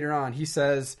that later on. He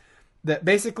says that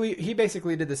he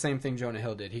basically did the same thing Jonah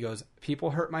Hill did. He goes,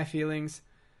 "People hurt my feelings,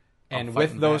 and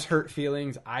with those hurt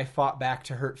feelings, I fought back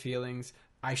to hurt feelings.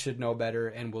 I should know better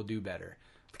and will do better."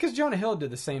 Because Jonah Hill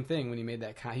did the same thing when he made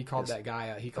that. He called that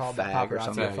guy. He called that fag or paparazzi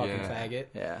something. a fucking faggot.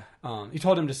 Yeah. He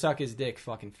told him to suck his dick,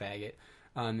 fucking faggot.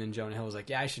 And then Jonah Hill was like,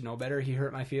 "Yeah, I should know better. He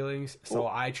hurt my feelings, so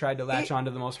I tried to latch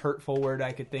onto the most hurtful word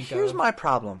I could think of." Here's my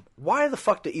problem. Why the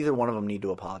fuck do either one of them need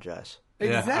to apologize?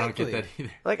 Exactly. I don't get that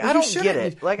either. Like, I don't get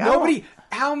it. Like, nobody.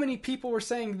 How many people were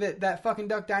saying that fucking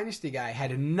Duck Dynasty guy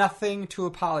had nothing to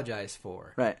apologize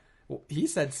for? Right. Well, he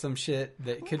said some shit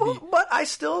that could be. But I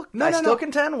still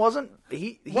contend wasn't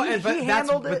he?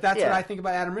 Handled it. But that's what I think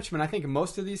about Adam Richman. I think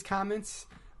most of these comments,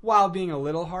 while being a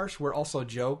little harsh, were also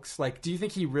jokes. Like, do you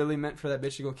think he really meant for that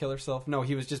bitch to go kill herself? No,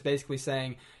 he was just basically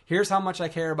saying, "Here's how much I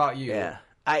care about you. Yeah.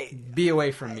 Be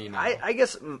away from me now." I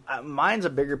guess mine's a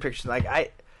bigger picture.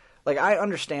 I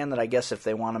understand that. I guess if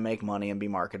they want to make money and be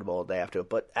marketable, they have to.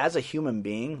 But as a human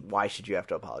being, why should you have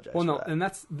to apologize? Well, no, for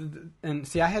that? and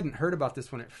see, I hadn't heard about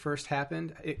this when it first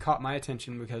happened. It caught my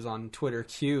attention because on Twitter,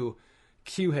 Q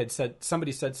had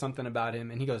somebody said something about him,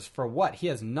 and he goes, "For what? He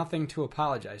has nothing to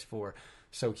apologize for."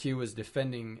 So Q was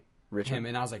defending him,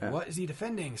 and I was like, "What is he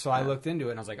defending?" So I looked into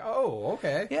it, and I was like, "Oh,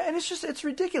 okay." Yeah, and it's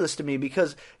ridiculous to me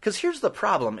because here's the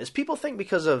problem: is people think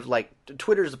because of like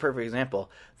Twitter is the perfect example.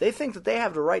 They think that they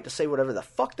have the right to say whatever the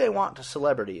fuck they want to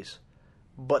celebrities,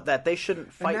 but that they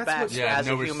shouldn't fight back as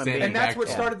a human being. And that's what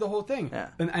started the whole thing.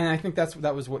 Yeah. And I think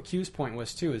that was what Q's point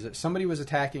was too. Is that somebody was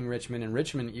attacking Richmond, and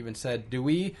Richmond even said, "Do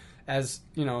we, as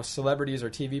celebrities or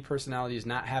TV personalities,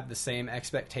 not have the same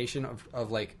expectation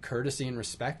of like courtesy and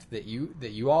respect that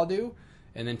you all do?"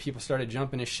 And then people started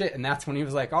jumping his shit, and that's when he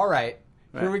was like, "All right,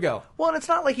 here we go." Well, and it's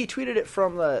not like he tweeted it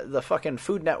from the fucking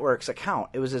Food Network's account.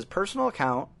 It was his personal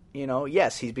account.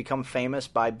 Yes, he's become famous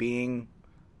by being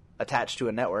attached to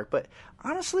a network, but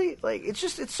honestly, like,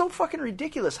 it's so fucking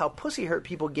ridiculous how pussy hurt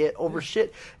people get over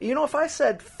shit. If I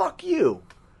said fuck you,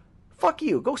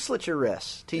 go slit your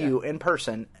wrists to you in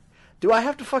person, do I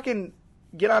have to fucking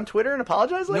get on Twitter and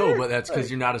apologize later? No, but that's because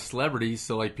you're not a celebrity,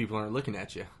 so like people aren't looking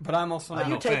at you. But I'm also not.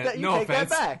 You take that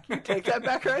back. You take that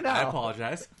back right now. I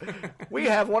apologize. We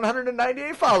have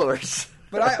 198 followers.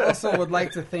 But I also would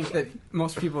like to think that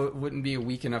most people wouldn't be a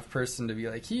weak enough person to be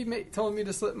like, he told me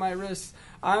to slit my wrists.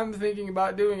 I'm thinking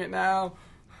about doing it now.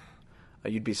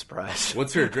 You'd be surprised.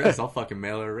 What's her address? I'll fucking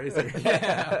mail her a razor.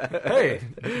 Yeah. Hey,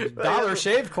 Dollar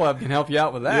Shave Club can help you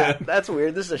out with that. Yeah, that's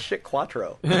weird. This is a shit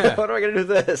Quattro. Yeah. What am I going to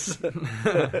do with this?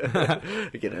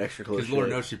 Get an extra close. Because Lord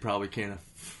knows she probably can't.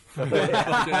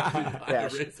 Yeah,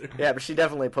 but she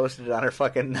definitely posted it on her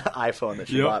fucking iPhone that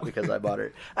she bought because I bought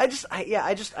her. I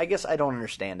guess I don't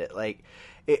understand it. Like,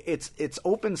 it's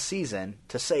open season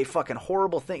to say fucking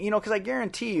horrible things, because I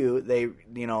guarantee you they,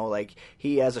 like,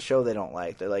 he has a show they don't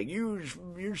like. They're like, you're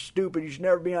stupid. You should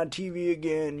never be on TV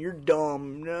again. You're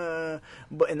dumb.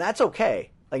 And that's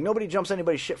okay. Like, nobody jumps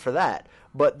anybody's shit for that.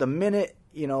 But the minute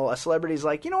a celebrity's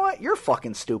like, you know what, you're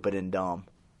fucking stupid and dumb.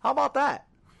 How about that?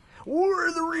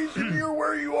 We're the reason you're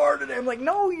where you are today. I'm like,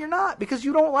 no, you're not, because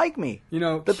you don't like me.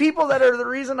 The people that are the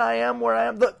reason I am where I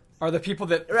am are the people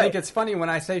that think it's funny when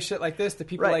I say shit like this to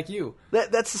people like you.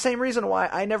 That's the same reason why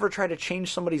I never try to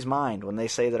change somebody's mind when they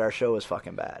say that our show is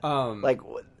fucking bad. What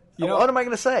am I going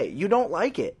to say? You don't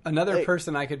like it. Another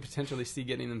person I could potentially see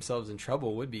getting themselves in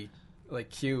trouble would be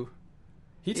like Q.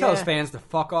 He tells fans to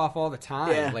fuck off all the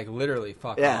time, like literally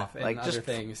fuck off and like other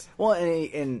things. Well,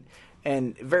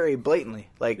 and very blatantly,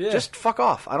 just fuck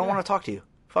off. I don't want to talk to you.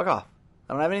 Fuck off.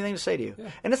 I don't have anything to say to you. Yeah.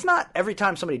 And it's not every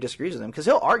time somebody disagrees with him, because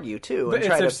he'll argue too. But and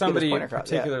try if to somebody get his point across.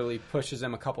 particularly pushes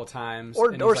him a couple times,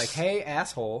 or he's like, "Hey,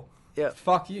 asshole,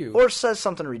 fuck you," or says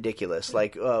something ridiculous.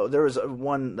 Like there was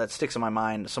one that sticks in my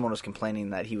mind. Someone was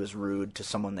complaining that he was rude to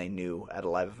someone they knew at a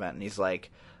live event, and he's like,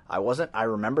 I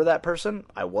remember that person.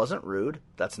 I wasn't rude.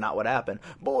 That's not what happened.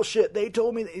 Bullshit. They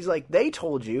told me. He's like, they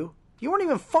told you. You weren't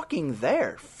even fucking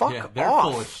there. Fuck off. They're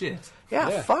full of shit.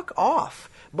 Yeah, fuck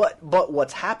off. But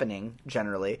what's happening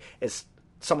generally is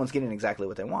someone's getting exactly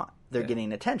what they want. They're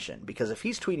getting attention, because if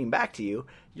he's tweeting back to you,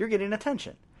 you're getting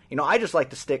attention. I just like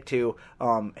to stick to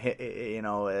him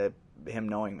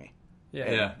knowing me.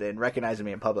 And recognizing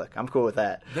me in public. I'm cool with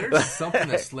that. There's something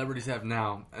that celebrities have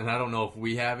now, and I don't know if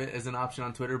we have it as an option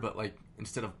on Twitter, but like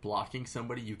instead of blocking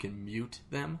somebody, you can mute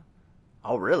them.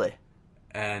 Oh, really?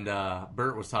 And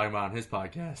Bert was talking about on his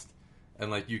podcast, and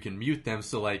like you can mute them,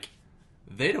 so like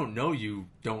they don't know you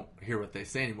don't hear what they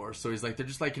say anymore. So he's like, they're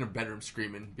just like in a bedroom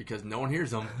screaming because no one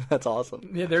hears them. That's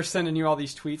awesome. Yeah, they're sending you all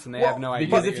these tweets and they have no idea.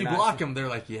 Because if you block them, they're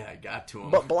like, yeah, I got to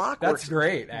them. But that's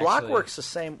great. Actually. Block works the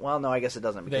same. Well, no, I guess it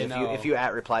doesn't. Because if you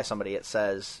reply somebody, it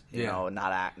says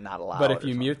not allowed. But if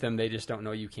you mute them, they just don't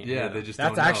know you can't. Yeah, they just.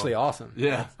 That's don't know. actually awesome.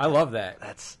 Yeah, I love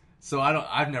that. So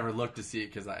I've never looked to see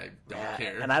it because I don't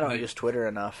care. And I don't use Twitter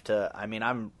enough to. I mean,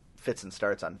 I'm fits and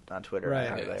starts on Twitter. Right. I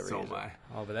hardly Yeah, ever so use am it. I.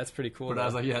 Oh, but that's pretty cool. But though. I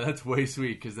was like, yeah, that's way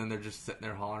sweet because then they're just sitting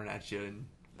there hollering at you. And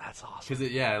That's awesome.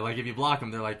 because, like if you block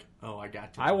them, they're like, oh, I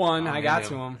got to him. I won. I'm I in got him.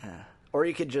 to him. Yeah. Or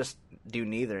you could just do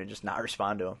neither and just not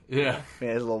respond to him. Yeah. I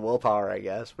mean, it's a little willpower, I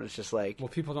guess, but it's just like... Well,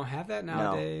 people don't have that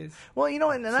nowadays. Well, you know,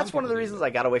 and that's Some one of the people do, reasons I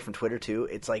got away from Twitter, too.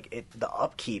 It's like the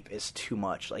upkeep is too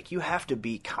much. Like, you have to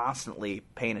be constantly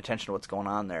paying attention to what's going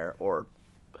on there, or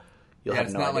you'll have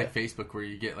It's no not idea. like Facebook where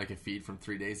you get like a feed from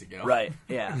 3 days ago. Right,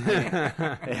 yeah.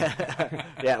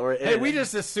 Yeah, Hey, we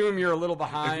just assume you're a little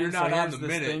behind. If you're not so on here's the this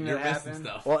minute, thing you're that missing happened.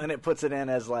 stuff. Well, and it puts it in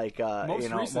as like,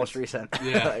 Most most recent.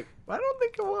 Yeah. Like, I don't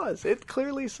think it was. It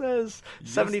clearly says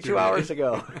 72 Yesterday. hours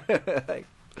ago. Like,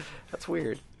 that's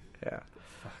weird. Yeah.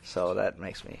 So that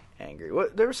makes me angry.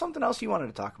 There was something else you wanted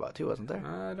to talk about, too, wasn't there?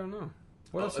 I don't know.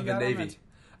 What else you the got on Navy. that?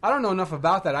 I don't know enough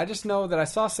about that. I just know that I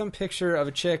saw some picture of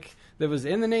a chick that was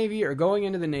in the Navy or going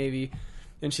into the Navy,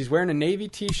 and she's wearing a Navy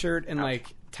T-shirt and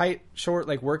like tight short,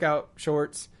 like workout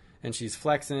shorts, and she's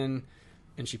flexing,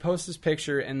 and she posts this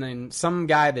picture, and then some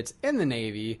guy that's in the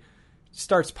Navy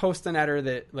starts posting at her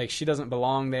that like she doesn't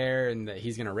belong there and that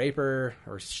he's gonna rape her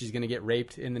or she's gonna get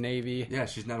raped in the Navy. Yeah,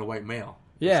 she's not a white male.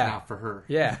 Yeah. It's not for her.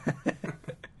 Yeah.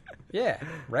 Yeah,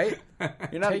 right?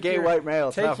 You're not a Take gay your- white male.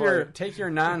 It's not for you. Take your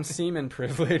non-semen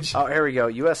privilege. Oh, here we go.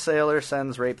 U.S. sailor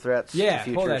sends rape threats Yeah, to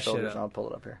future pull that shit soldiers. up. I'll pull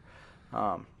it up here.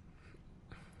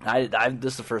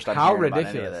 This is the first time How hearing about any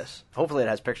of ridiculous. this. Hopefully it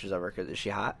has pictures of her, because is she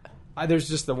hot? There's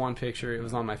just the one picture. It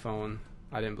was on my phone.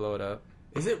 I didn't blow it up.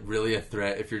 Is it really a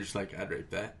threat if you're just like, I'd rape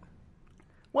that?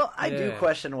 Well, I do Yeah.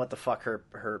 question what the fuck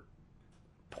her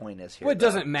point is here. Well, it though.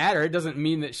 doesn't matter. It doesn't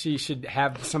mean that she should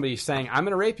have somebody saying, I'm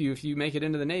going to rape you if you make it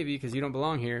into the Navy because you don't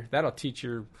belong here. That'll teach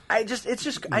your... I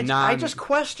just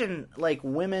question, like,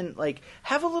 women, like,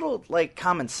 have a little, like,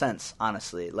 common sense,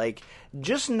 honestly. Like,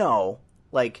 just know,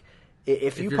 like,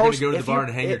 if you you're post... going to go to if the bar you-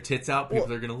 and hang your tits out,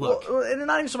 people are going to look. Well, and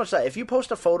not even so much that. If you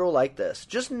post a photo like this,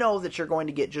 just know that you're going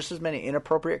to get just as many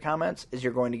inappropriate comments as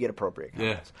you're going to get appropriate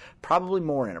comments. Probably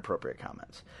more inappropriate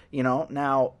comments. You know,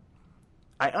 now,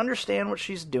 I understand what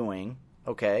she's doing,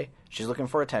 okay? She's looking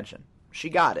for attention. She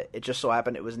got it. It just so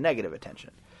happened it was negative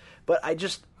attention. But I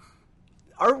just...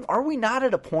 Are we not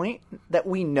at a point that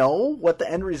we know what the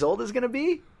end result is going to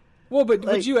be? Well, but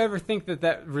Like- would you ever think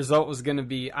that result was going to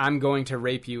be, I'm going to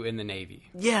rape you in the Navy?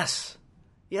 Yes.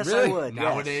 Yes, Really? I would.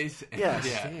 Nowadays? Yes.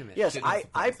 Yeah. Damn it. Yes, Shit, I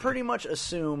that's pretty much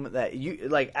assume that you,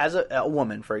 like, as a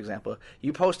woman, for example,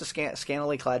 you post a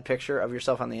scantily clad picture of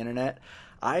yourself on the internet,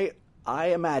 I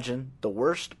imagine the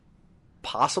worst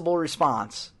possible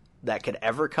response that could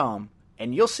ever come,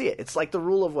 and you'll see it. It's like the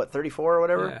rule of, 34 or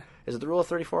whatever? Yeah. Is it the rule of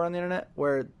 34 on the internet?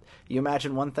 Where you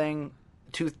imagine one thing,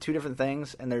 two different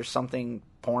things, and there's something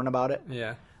porn about it?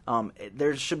 Yeah.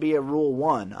 There should be a rule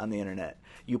 1 on the internet.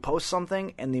 You post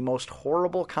something, and the most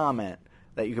horrible comment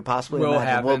that you could possibly Will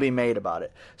imagine will happen. be made about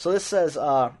it. So this says,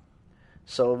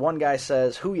 so one guy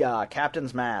says, "Hoo-yah,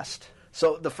 captain's mast."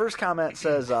 So the first comment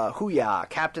says, "Hoo-yah,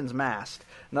 captain's mast."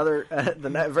 Another,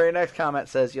 very next comment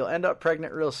says, "You'll end up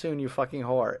pregnant real soon, you fucking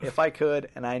whore. If I could,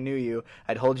 and I knew you,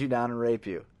 I'd hold you down and rape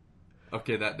you."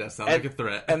 Okay, that does sound like a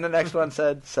threat. And the next one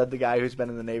said the guy who's been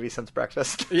in the Navy since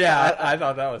breakfast. Yeah, I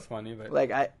thought that was funny. But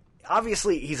Like,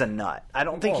 obviously he's a nut. I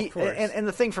don't think Well, he. of course. And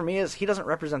the thing for me is he doesn't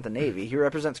represent the Navy. He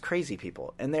represents crazy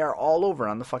people, and they are all over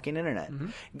on the fucking internet. Mm-hmm.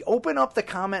 Open up the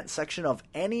comment section of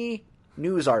any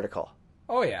news article,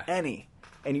 Oh, yeah. any,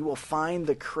 and you will find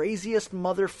the craziest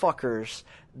motherfuckers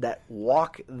that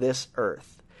walk this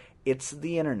earth. It's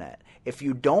the internet. If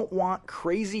you don't want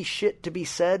crazy shit to be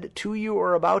said to you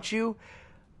or about you,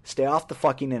 stay off the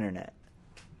fucking internet.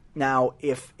 Now,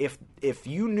 if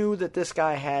you knew that this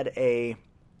guy had a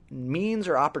means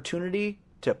or opportunity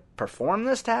to perform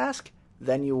this task,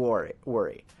 then you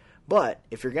worry. But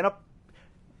if you're gonna...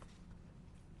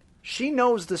 She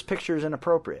knows this picture is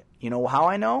inappropriate. You know how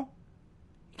I know?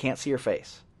 You can't see her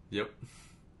face. Yep.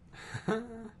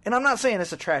 And I'm not saying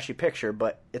it's a trashy picture,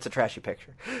 but it's a trashy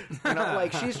picture. You know,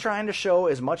 like, she's trying to show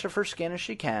as much of her skin as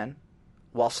she can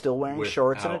while still wearing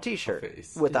shorts and a Without t-shirt. a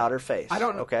face. Without her face. I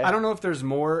don't Okay? I don't know if there's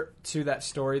more to that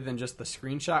story than just the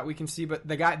screenshot we can see, but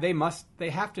the guy they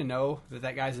have to know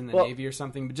that guy's in the Well- Navy or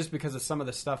something, but just because of some of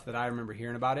the stuff that I remember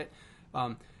hearing about it.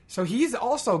 So he's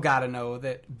also got to know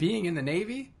that being in the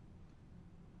Navy,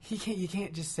 you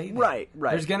can't just say that. Right.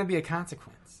 There's going to be a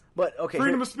consequence. But okay,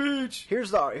 Freedom of speech.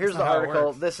 Here's the not how it article.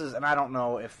 works. This is, and I don't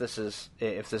know if this is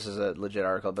a legit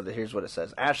article, but here's what it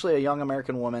says. Ashley, a young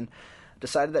American woman,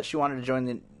 decided that she wanted to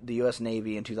join the U.S.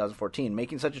 Navy in 2014.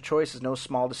 Making such a choice is no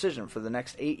small decision. For the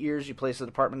next 8 years, you place the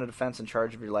Department of Defense in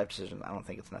charge of your life decisions. I don't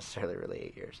think it's necessarily really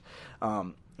 8 years.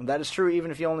 That is true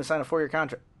even if you only sign a 4-year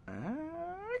contract.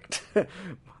 How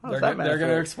does They're that matter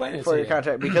gonna for- explain it for to your you.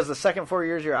 contract? Because the second 4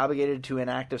 years you're obligated to an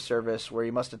active service where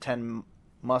you must attend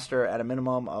muster at a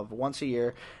minimum of once a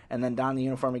year and then don the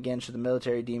uniform again should the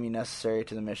military deem you necessary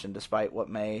to the mission despite what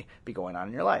may be going on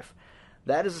in your life.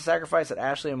 That is a sacrifice that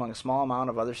Ashley, among a small amount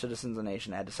of other citizens of the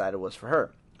nation, had decided was for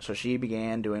her. So she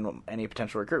began doing what any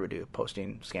potential recruit would do,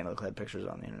 posting scandal-clad pictures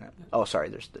on the internet. Oh, sorry,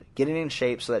 there's getting in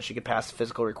shape so that she could pass the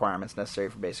physical requirements necessary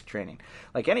for basic training.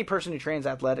 Like any person who trains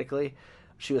athletically,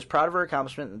 she was proud of her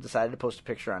accomplishment and decided to post a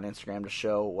picture on Instagram to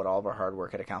show what all of her hard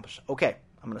work had accomplished. Okay,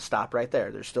 I'm going to stop right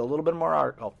there. There's still a little bit more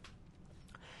article.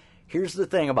 Here's the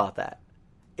thing about that.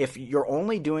 If you're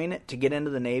only doing it to get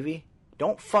into the Navy,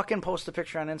 don't fucking post a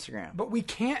picture on Instagram. But we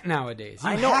can't nowadays. You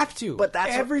I know, have to. but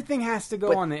that's everything has to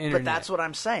go on the internet. But that's what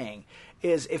I'm saying,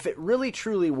 is if it really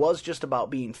truly was just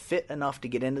about being fit enough to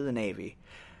get into the Navy,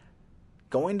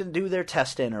 going to do their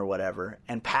test in or whatever,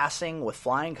 and passing with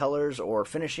flying colors or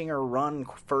finishing her run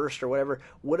first or whatever,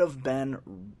 would have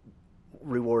been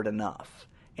reward enough.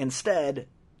 Instead,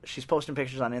 she's posting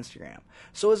pictures on Instagram.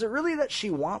 So is it really that she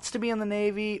wants to be in the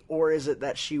Navy, or is it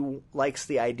that she likes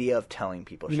the idea of telling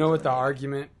people You she's know in what the Navy?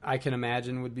 argument I can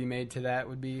imagine would be made to that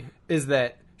would be? Is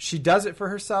that she does it for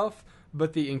herself,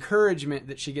 but the encouragement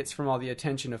that she gets from all the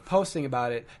attention of posting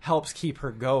about it helps keep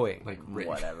her going. Like rape.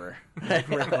 Whatever.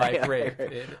 Like rape.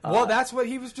 Well, that's what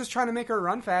he was just trying to make her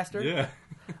run faster. Yeah.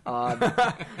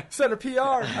 Said a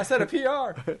PR. I said a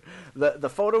PR. The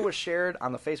photo was shared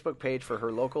on the Facebook page for her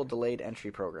local delayed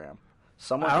entry program.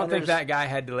 Someone I don't think enters- that guy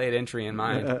had delayed entry in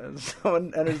mind.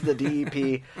 Someone enters the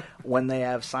DEP when they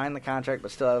have signed the contract but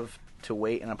still have to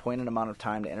wait an appointed amount of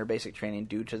time to enter basic training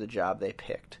due to the job they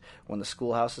picked, when the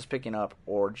schoolhouse is picking up,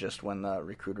 or just when the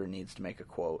recruiter needs to make a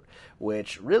quote,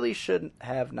 which really should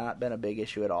have not been a big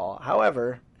issue at all.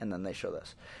 However, and then they show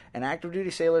this, an active duty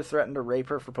sailor threatened to rape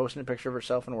her for posting a picture of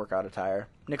herself in workout attire.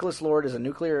 Nicholas Lord is a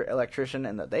nuclear electrician,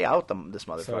 and they out them, this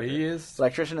motherfucker. So he is.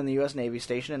 Electrician in the U.S. Navy,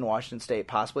 stationed in Washington State,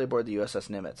 possibly aboard the USS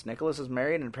Nimitz. Nicholas is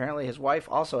married, and apparently his wife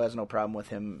also has no problem with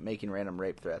him making random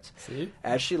rape threats. See?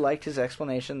 As she liked his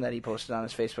explanation that he posted on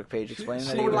his Facebook page explaining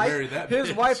that She he was, marry that his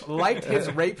bitch. wife liked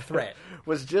his rape threat.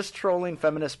 was just trolling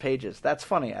feminist pages. That's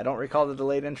funny. I don't recall the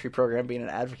delayed entry program being an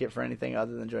advocate for anything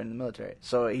other than joining the military.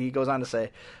 So he goes on to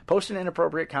say, posting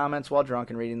inappropriate comments while drunk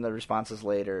and reading the responses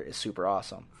later is super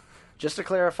awesome. Just to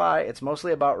clarify, it's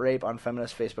mostly about rape on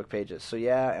feminist Facebook pages. So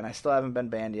yeah, and I still haven't been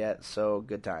banned yet, so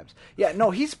good times. Yeah,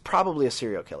 no, he's probably a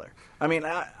serial killer. I mean,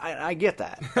 I get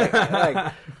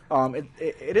that.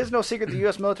 It is no secret the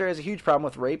U.S. military has a huge problem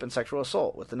with rape and sexual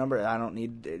assault. With the number, I don't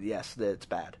need, yes, it's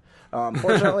bad.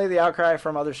 Fortunately, the outcry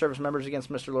from other service members against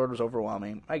Mr. Lord was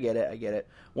overwhelming. I get it.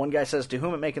 One guy says, to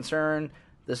whom it may concern,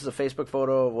 this is a Facebook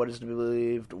photo of what is to be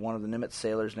believed one of the Nimitz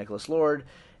sailors, Nicholas Lord.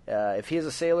 If he is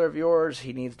a sailor of yours,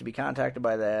 he needs to be contacted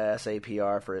by the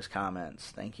SAPR for his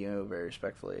comments. Thank you, very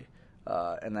respectfully.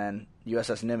 And then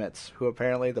USS Nimitz, who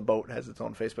apparently the boat has its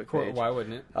own Facebook page. Why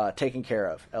wouldn't it? Taken care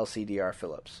of, LCDR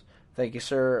Phillips. Thank you,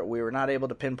 sir. We were not able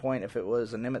to pinpoint if it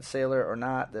was a Nimitz sailor or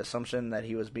not. The assumption that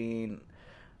he was being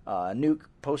nuke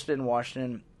posted in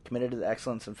Washington, committed to the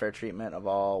excellence and fair treatment of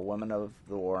all women of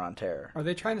the War on Terror. Are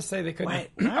they trying to say they couldn't? Wait,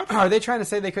 what? Are they trying to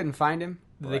say they couldn't find him?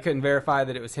 That they couldn't verify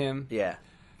that it was him? Yeah.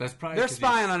 That's probably They're 'cause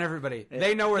spying on everybody.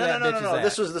 They know where that bitch is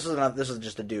at. This was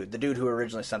just a dude. The dude who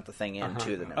originally sent the thing in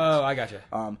to the Nimitz. Oh, I gotcha.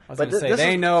 I was but going to say, this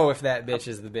they is- know if that bitch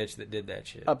is the bitch that did that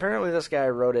shit. Apparently, this guy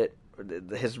wrote it.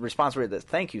 His response was this: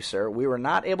 "Thank you, sir. We were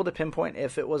not able to pinpoint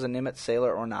if it was a Nimitz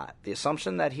sailor or not. The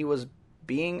assumption that he was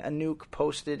being a nuke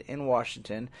posted in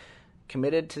Washington,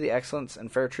 committed to the excellence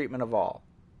and fair treatment of all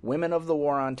women of the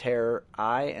War on Terror.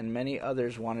 I and many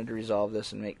others wanted to resolve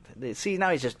this and make. See, now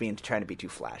he's just trying to be too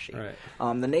flashy. Right.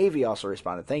 The Navy also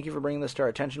responded. Thank you for bringing this to our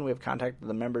attention. We have contacted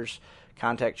the members'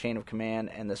 contact chain of command,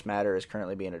 and this matter is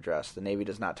currently being addressed. The Navy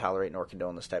does not tolerate nor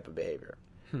condone this type of behavior."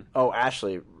 Oh,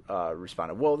 Ashley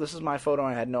responded, "Well, this is my photo.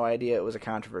 I had no idea it was a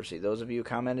controversy. Those of you who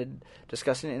commented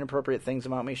discussing inappropriate things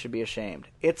about me should be ashamed.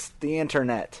 It's the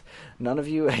internet. None of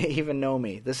you even know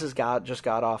me. This is just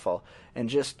god awful. And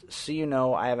just so you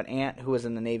know, I have an aunt who was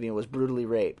in the Navy and was brutally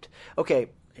raped." Okay,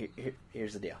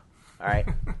 here's the deal. All right,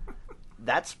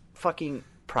 that's fucking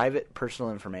private, personal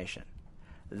information.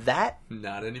 That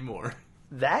Not anymore.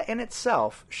 That in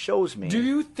itself shows me. Do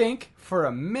you think for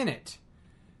a minute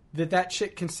that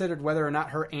shit considered whether or not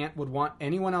her aunt would want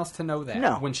anyone else to know that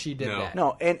No. when she did that?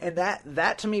 No, and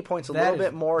that to me points a That little is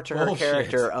bit more to her bullshit.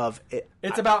 character of it.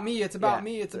 It's about me. It's about Yeah.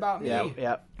 me. It's about me.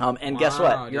 Yeah. And guess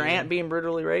Wow, what? Your dude. aunt being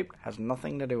brutally raped has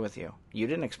nothing to do with you. You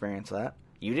didn't experience that.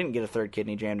 You didn't get a third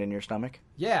kidney jammed in your stomach.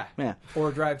 Yeah. Yeah. Or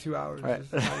drive 2 hours. Right.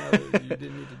 Just, I know that you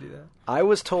didn't need to do that. I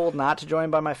was told not to join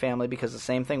by my family because the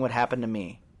same thing would happen to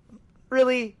me.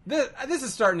 Really? This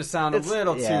is starting to sound a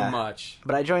little too much.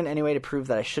 But I joined anyway to prove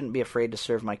that I shouldn't be afraid to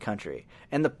serve my country.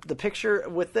 And the picture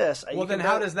with this... Well, then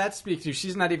how does that speak to?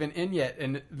 She's not even in yet,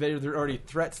 and there are already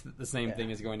threats that the same thing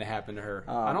is going to happen to her.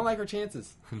 I don't like her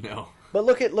chances. No. But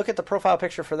look at the profile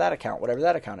picture for that account, whatever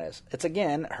that account is. It's,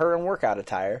 again, her in workout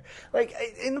attire. Like,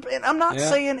 and I'm not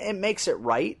saying it makes it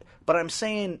right, but I'm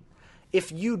saying...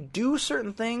 If you do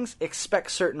certain things,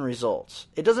 expect certain results.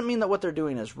 It doesn't mean that what they're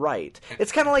doing is right.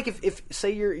 It's kind of like if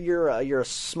say you're a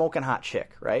smoking hot chick,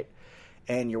 right?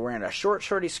 And you're wearing a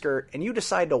shorty skirt, and you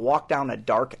decide to walk down a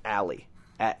dark alley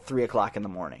at 3:00 in the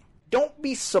morning. Don't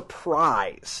be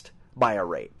surprised by a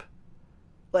rape.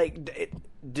 Like,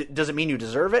 does it mean you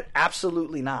deserve it?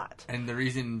 Absolutely not. And the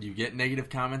reason you get negative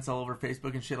comments all over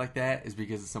Facebook and shit like that is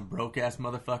because of some broke-ass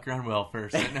motherfucker on welfare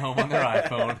sitting home on their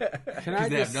iPhone. Can I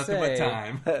they just have nothing but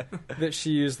time. that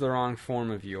she used the wrong form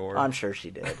of your? I'm sure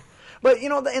she did. But,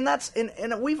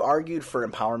 and we've argued for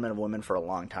empowerment of women for a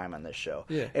long time on this show.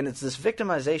 Yeah. And it's this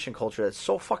victimization culture that's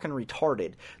so fucking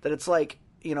retarded that it's like,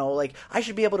 I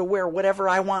should be able to wear whatever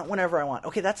I want whenever I want.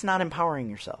 Okay, that's not empowering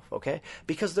yourself, okay?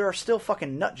 Because there are still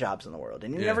fucking nut jobs in the world,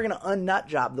 and you're never going to un-nut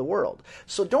job the world.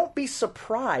 So don't be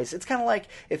surprised. It's kind of like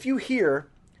if you hear,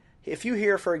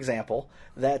 for example,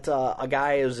 that a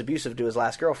guy is abusive to his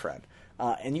last girlfriend,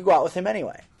 and you go out with him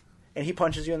anyway, and he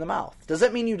punches you in the mouth. Does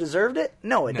that mean you deserved it?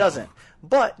 No, it doesn't.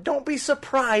 But don't be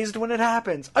surprised when it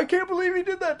happens. I can't believe he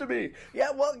did that to me.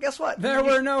 Yeah, well, guess what? There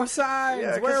were no signs.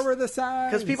 Yeah, where were the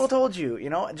signs? Because people told you,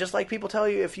 just like people tell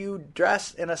you if you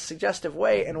dress in a suggestive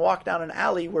way and walk down an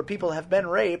alley where people have been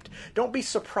raped, don't be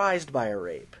surprised by a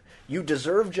rape. You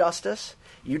deserve justice.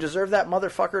 You deserve that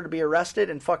motherfucker to be arrested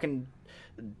and fucking,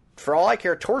 for all I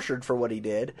care, tortured for what he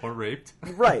did. Or raped.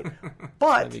 Right.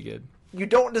 But That'd be good. You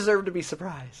don't deserve to be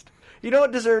surprised. You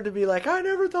don't deserve to be like, I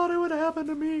never thought it would happen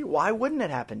to me. Why wouldn't it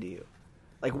happen to you?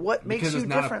 Like, what makes you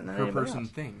different than anybody else? Her person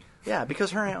thing. Yeah, because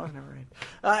her aunt was never raped.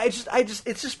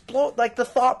 It's just like the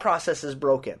thought process is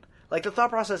broken. Like, the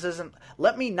thought process isn't,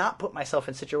 let me not put myself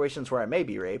in situations where I may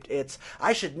be raped. It's,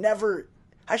 I should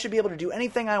be able to do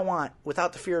anything I want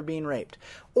without the fear of being raped.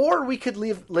 Or we could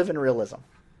live in realism,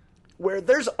 where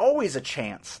there's always a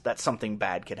chance that something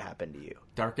bad could happen to you.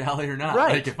 Dark alley or not.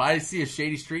 Right. Like, if I see a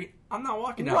shady street, I'm not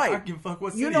walking down. Right. I don't give a fuck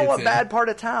what city You know what it's bad in. part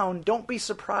of town, don't be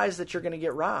surprised that you're going to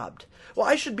get robbed. Well,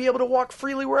 I should be able to walk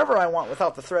freely wherever I want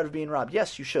without the threat of being robbed.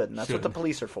 Yes, you should, and that's what the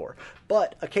police are for.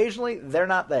 But occasionally, they're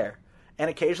not there. And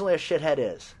occasionally a shithead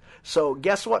is. So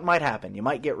guess what might happen? You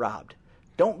might get robbed.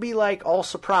 Don't be like all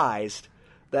surprised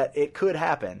that it could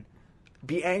happen.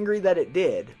 Be angry that it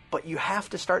did, but you have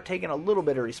to start taking a little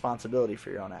bit of responsibility for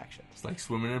your own actions. It's like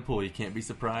swimming in a pool. You can't be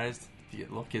surprised if you get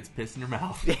little kids piss in your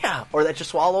mouth. Yeah, or that you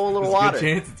swallow a little There's water. a good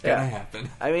chance it's going to happen.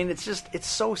 I mean, it's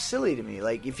so silly to me.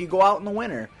 Like, if you go out in the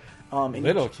winter... and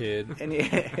Little kid. And you,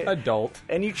 adult.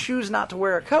 And you choose not to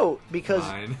wear a coat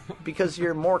because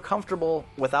you're more comfortable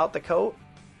without the coat,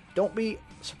 don't be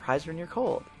surprised when you're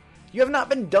cold. You have not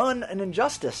been done an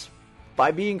injustice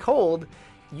by being cold.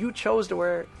 You chose to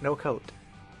wear no coat.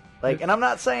 Like, and I'm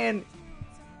not saying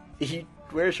you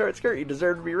wear a short skirt, you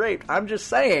deserve to be raped. I'm just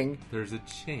saying there's a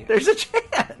chance. There's a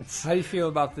chance. How do you feel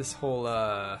about this whole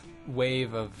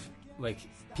wave of, like,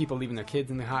 people leaving their kids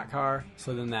in the hot car?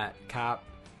 So then that cop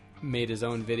made his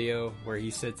own video where he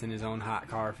sits in his own hot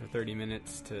car for 30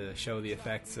 minutes to show the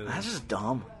effects of... That's just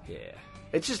dumb. Yeah.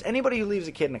 It's just, anybody who leaves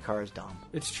a kid in a car is dumb.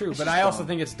 It's true, It's but just I also dumb.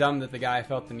 think it's dumb that the guy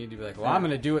felt the need to be like, well, I'm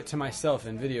going to do it to myself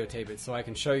and videotape it so I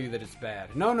can show you that it's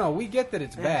bad. No, we get that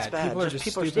it's bad. It's bad. People are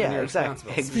just stupid yeah, and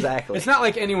irresponsible. Exactly. It's not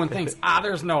like anyone thinks,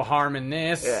 there's no harm in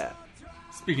this. Yeah.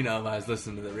 Speaking of, I was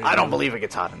listening to the radio. I don't believe it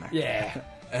gets hot in there. Yeah.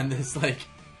 And this, like...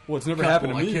 Well, it's never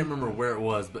happened to me. I can't remember where it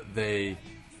was, but they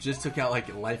just took out,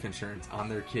 like, life insurance on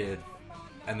their kid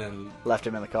and then... Left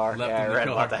him in the car? I read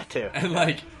about that, too. And,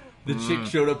 like... The chick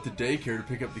showed up to daycare to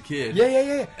pick up the kid.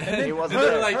 Yeah. And he wasn't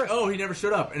they're there. like, oh, he never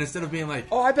showed up. And instead of being like...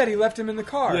 Oh, I bet he left him in the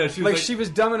car. Yeah, she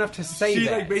was dumb enough to say she that.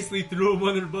 She, like, basically threw him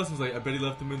under the bus and was like, I bet he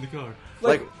left him in the car.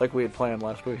 Like we had planned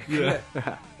last week. Yeah.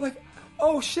 Like,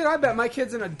 oh, shit, I bet my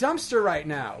kid's in a dumpster right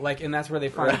now. Like, and that's where they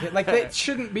find the kid. Like, that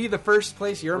shouldn't be the first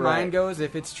place your mind goes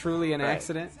if it's truly an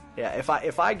accident. Yeah,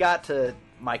 if I got to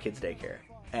my kid's daycare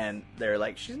and they're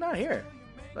like, she's not here.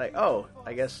 Like, oh,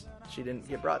 I guess she didn't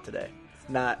get brought today.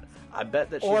 Not, I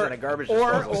bet that she's in a garbage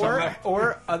disposal somewhere.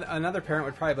 Or another parent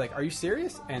would probably be like, are you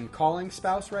serious? And calling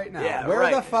spouse right now. Yeah,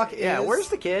 Where the fuck is... Yeah, where's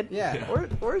the kid? Yeah.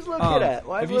 Where's the little kid at?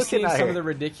 Why is have the you little kid seen not some here? of the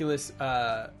ridiculous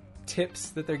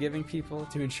tips that they're giving people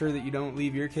to ensure that you don't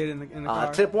leave your kid in the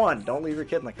car? Tip 1, don't leave your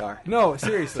kid in the car. No,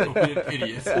 seriously. Don't be an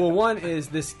idiot. Well, one is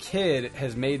this kid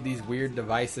has made these weird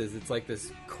devices. It's like this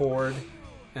cord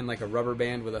and like a rubber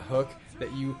band with a hook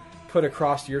that you put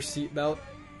across your seatbelt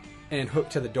and hook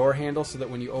to the door handle so that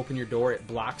when you open your door, it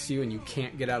blocks you and you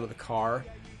can't get out of the car.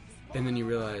 And then you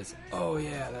realize, oh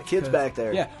yeah, that Kid's back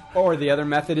there. Yeah. Or the other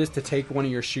method is to take one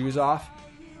of your shoes off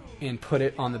and put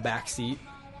it on the back seat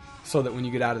so that when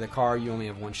you get out of the car, you only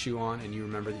have one shoe on and you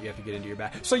remember that you have to get into your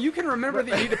bag. So you can remember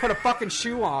that you need to put a fucking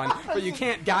shoe on, but you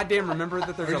can't goddamn remember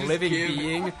that there's a living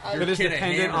being that is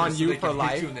dependent on you for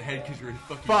life. You in the head because you're a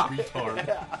fucking Fuck.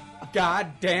 retard. God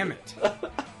damn it.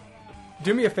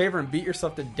 Do me a favor and beat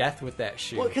yourself to death with that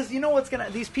shoe. Well, because you know what's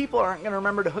gonna. These people aren't gonna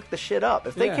remember to hook the shit up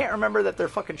if they Yeah. can't remember that their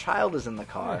fucking child is in the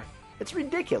car. It's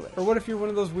ridiculous. Or what if you're one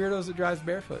of those weirdos that drives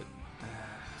barefoot?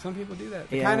 Some people do that.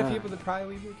 The kind of people that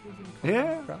probably leave their kids in the car.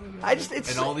 Yeah. Probably do I that. just it's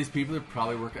And all these people that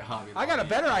probably work at Hobby I got a Lobby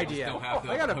better still idea. have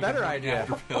the I got a better fucking idea.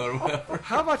 Afterpill or whatever.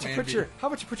 How about you Man, put dude.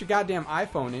 your goddamn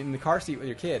iPhone in the car seat with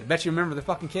your kid? Bet you remember the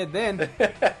fucking kid then.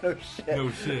 no shit.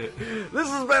 No shit. This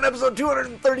has been episode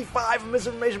 235 of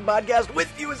Misinformation Podcast.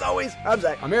 With you as always, I'm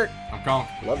Zach. I'm Eric. I'm calm.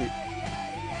 Love you.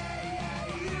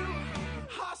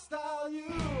 Hostile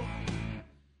you.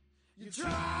 You're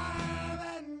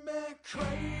driving me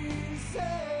crazy.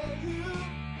 You.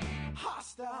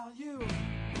 Hostile you.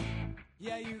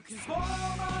 Yeah, you can spoil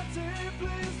my day,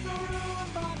 please don't ruin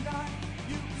my night.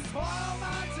 You can spoil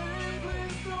my day,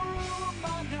 please don't ruin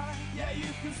my night. Yeah,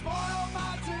 you can spoil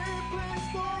my day, please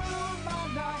don't ruin my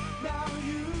night. Now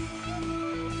you.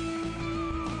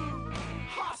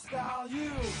 Hostile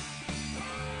you.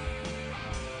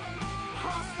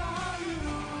 Hostile you.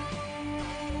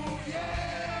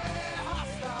 Yeah,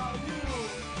 hostile you.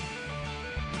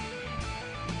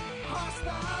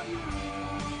 Hostile you.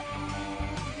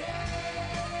 Yeah,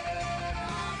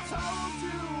 I told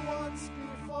you once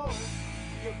before,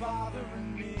 you're bothering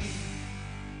me.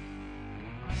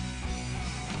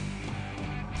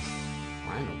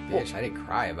 I'm a bitch. I didn't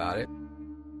cry about it.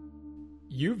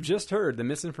 You've just heard the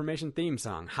Misinformation theme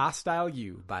song, Hostile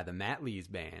You, by the Matt Lees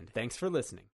Band. Thanks for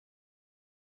listening.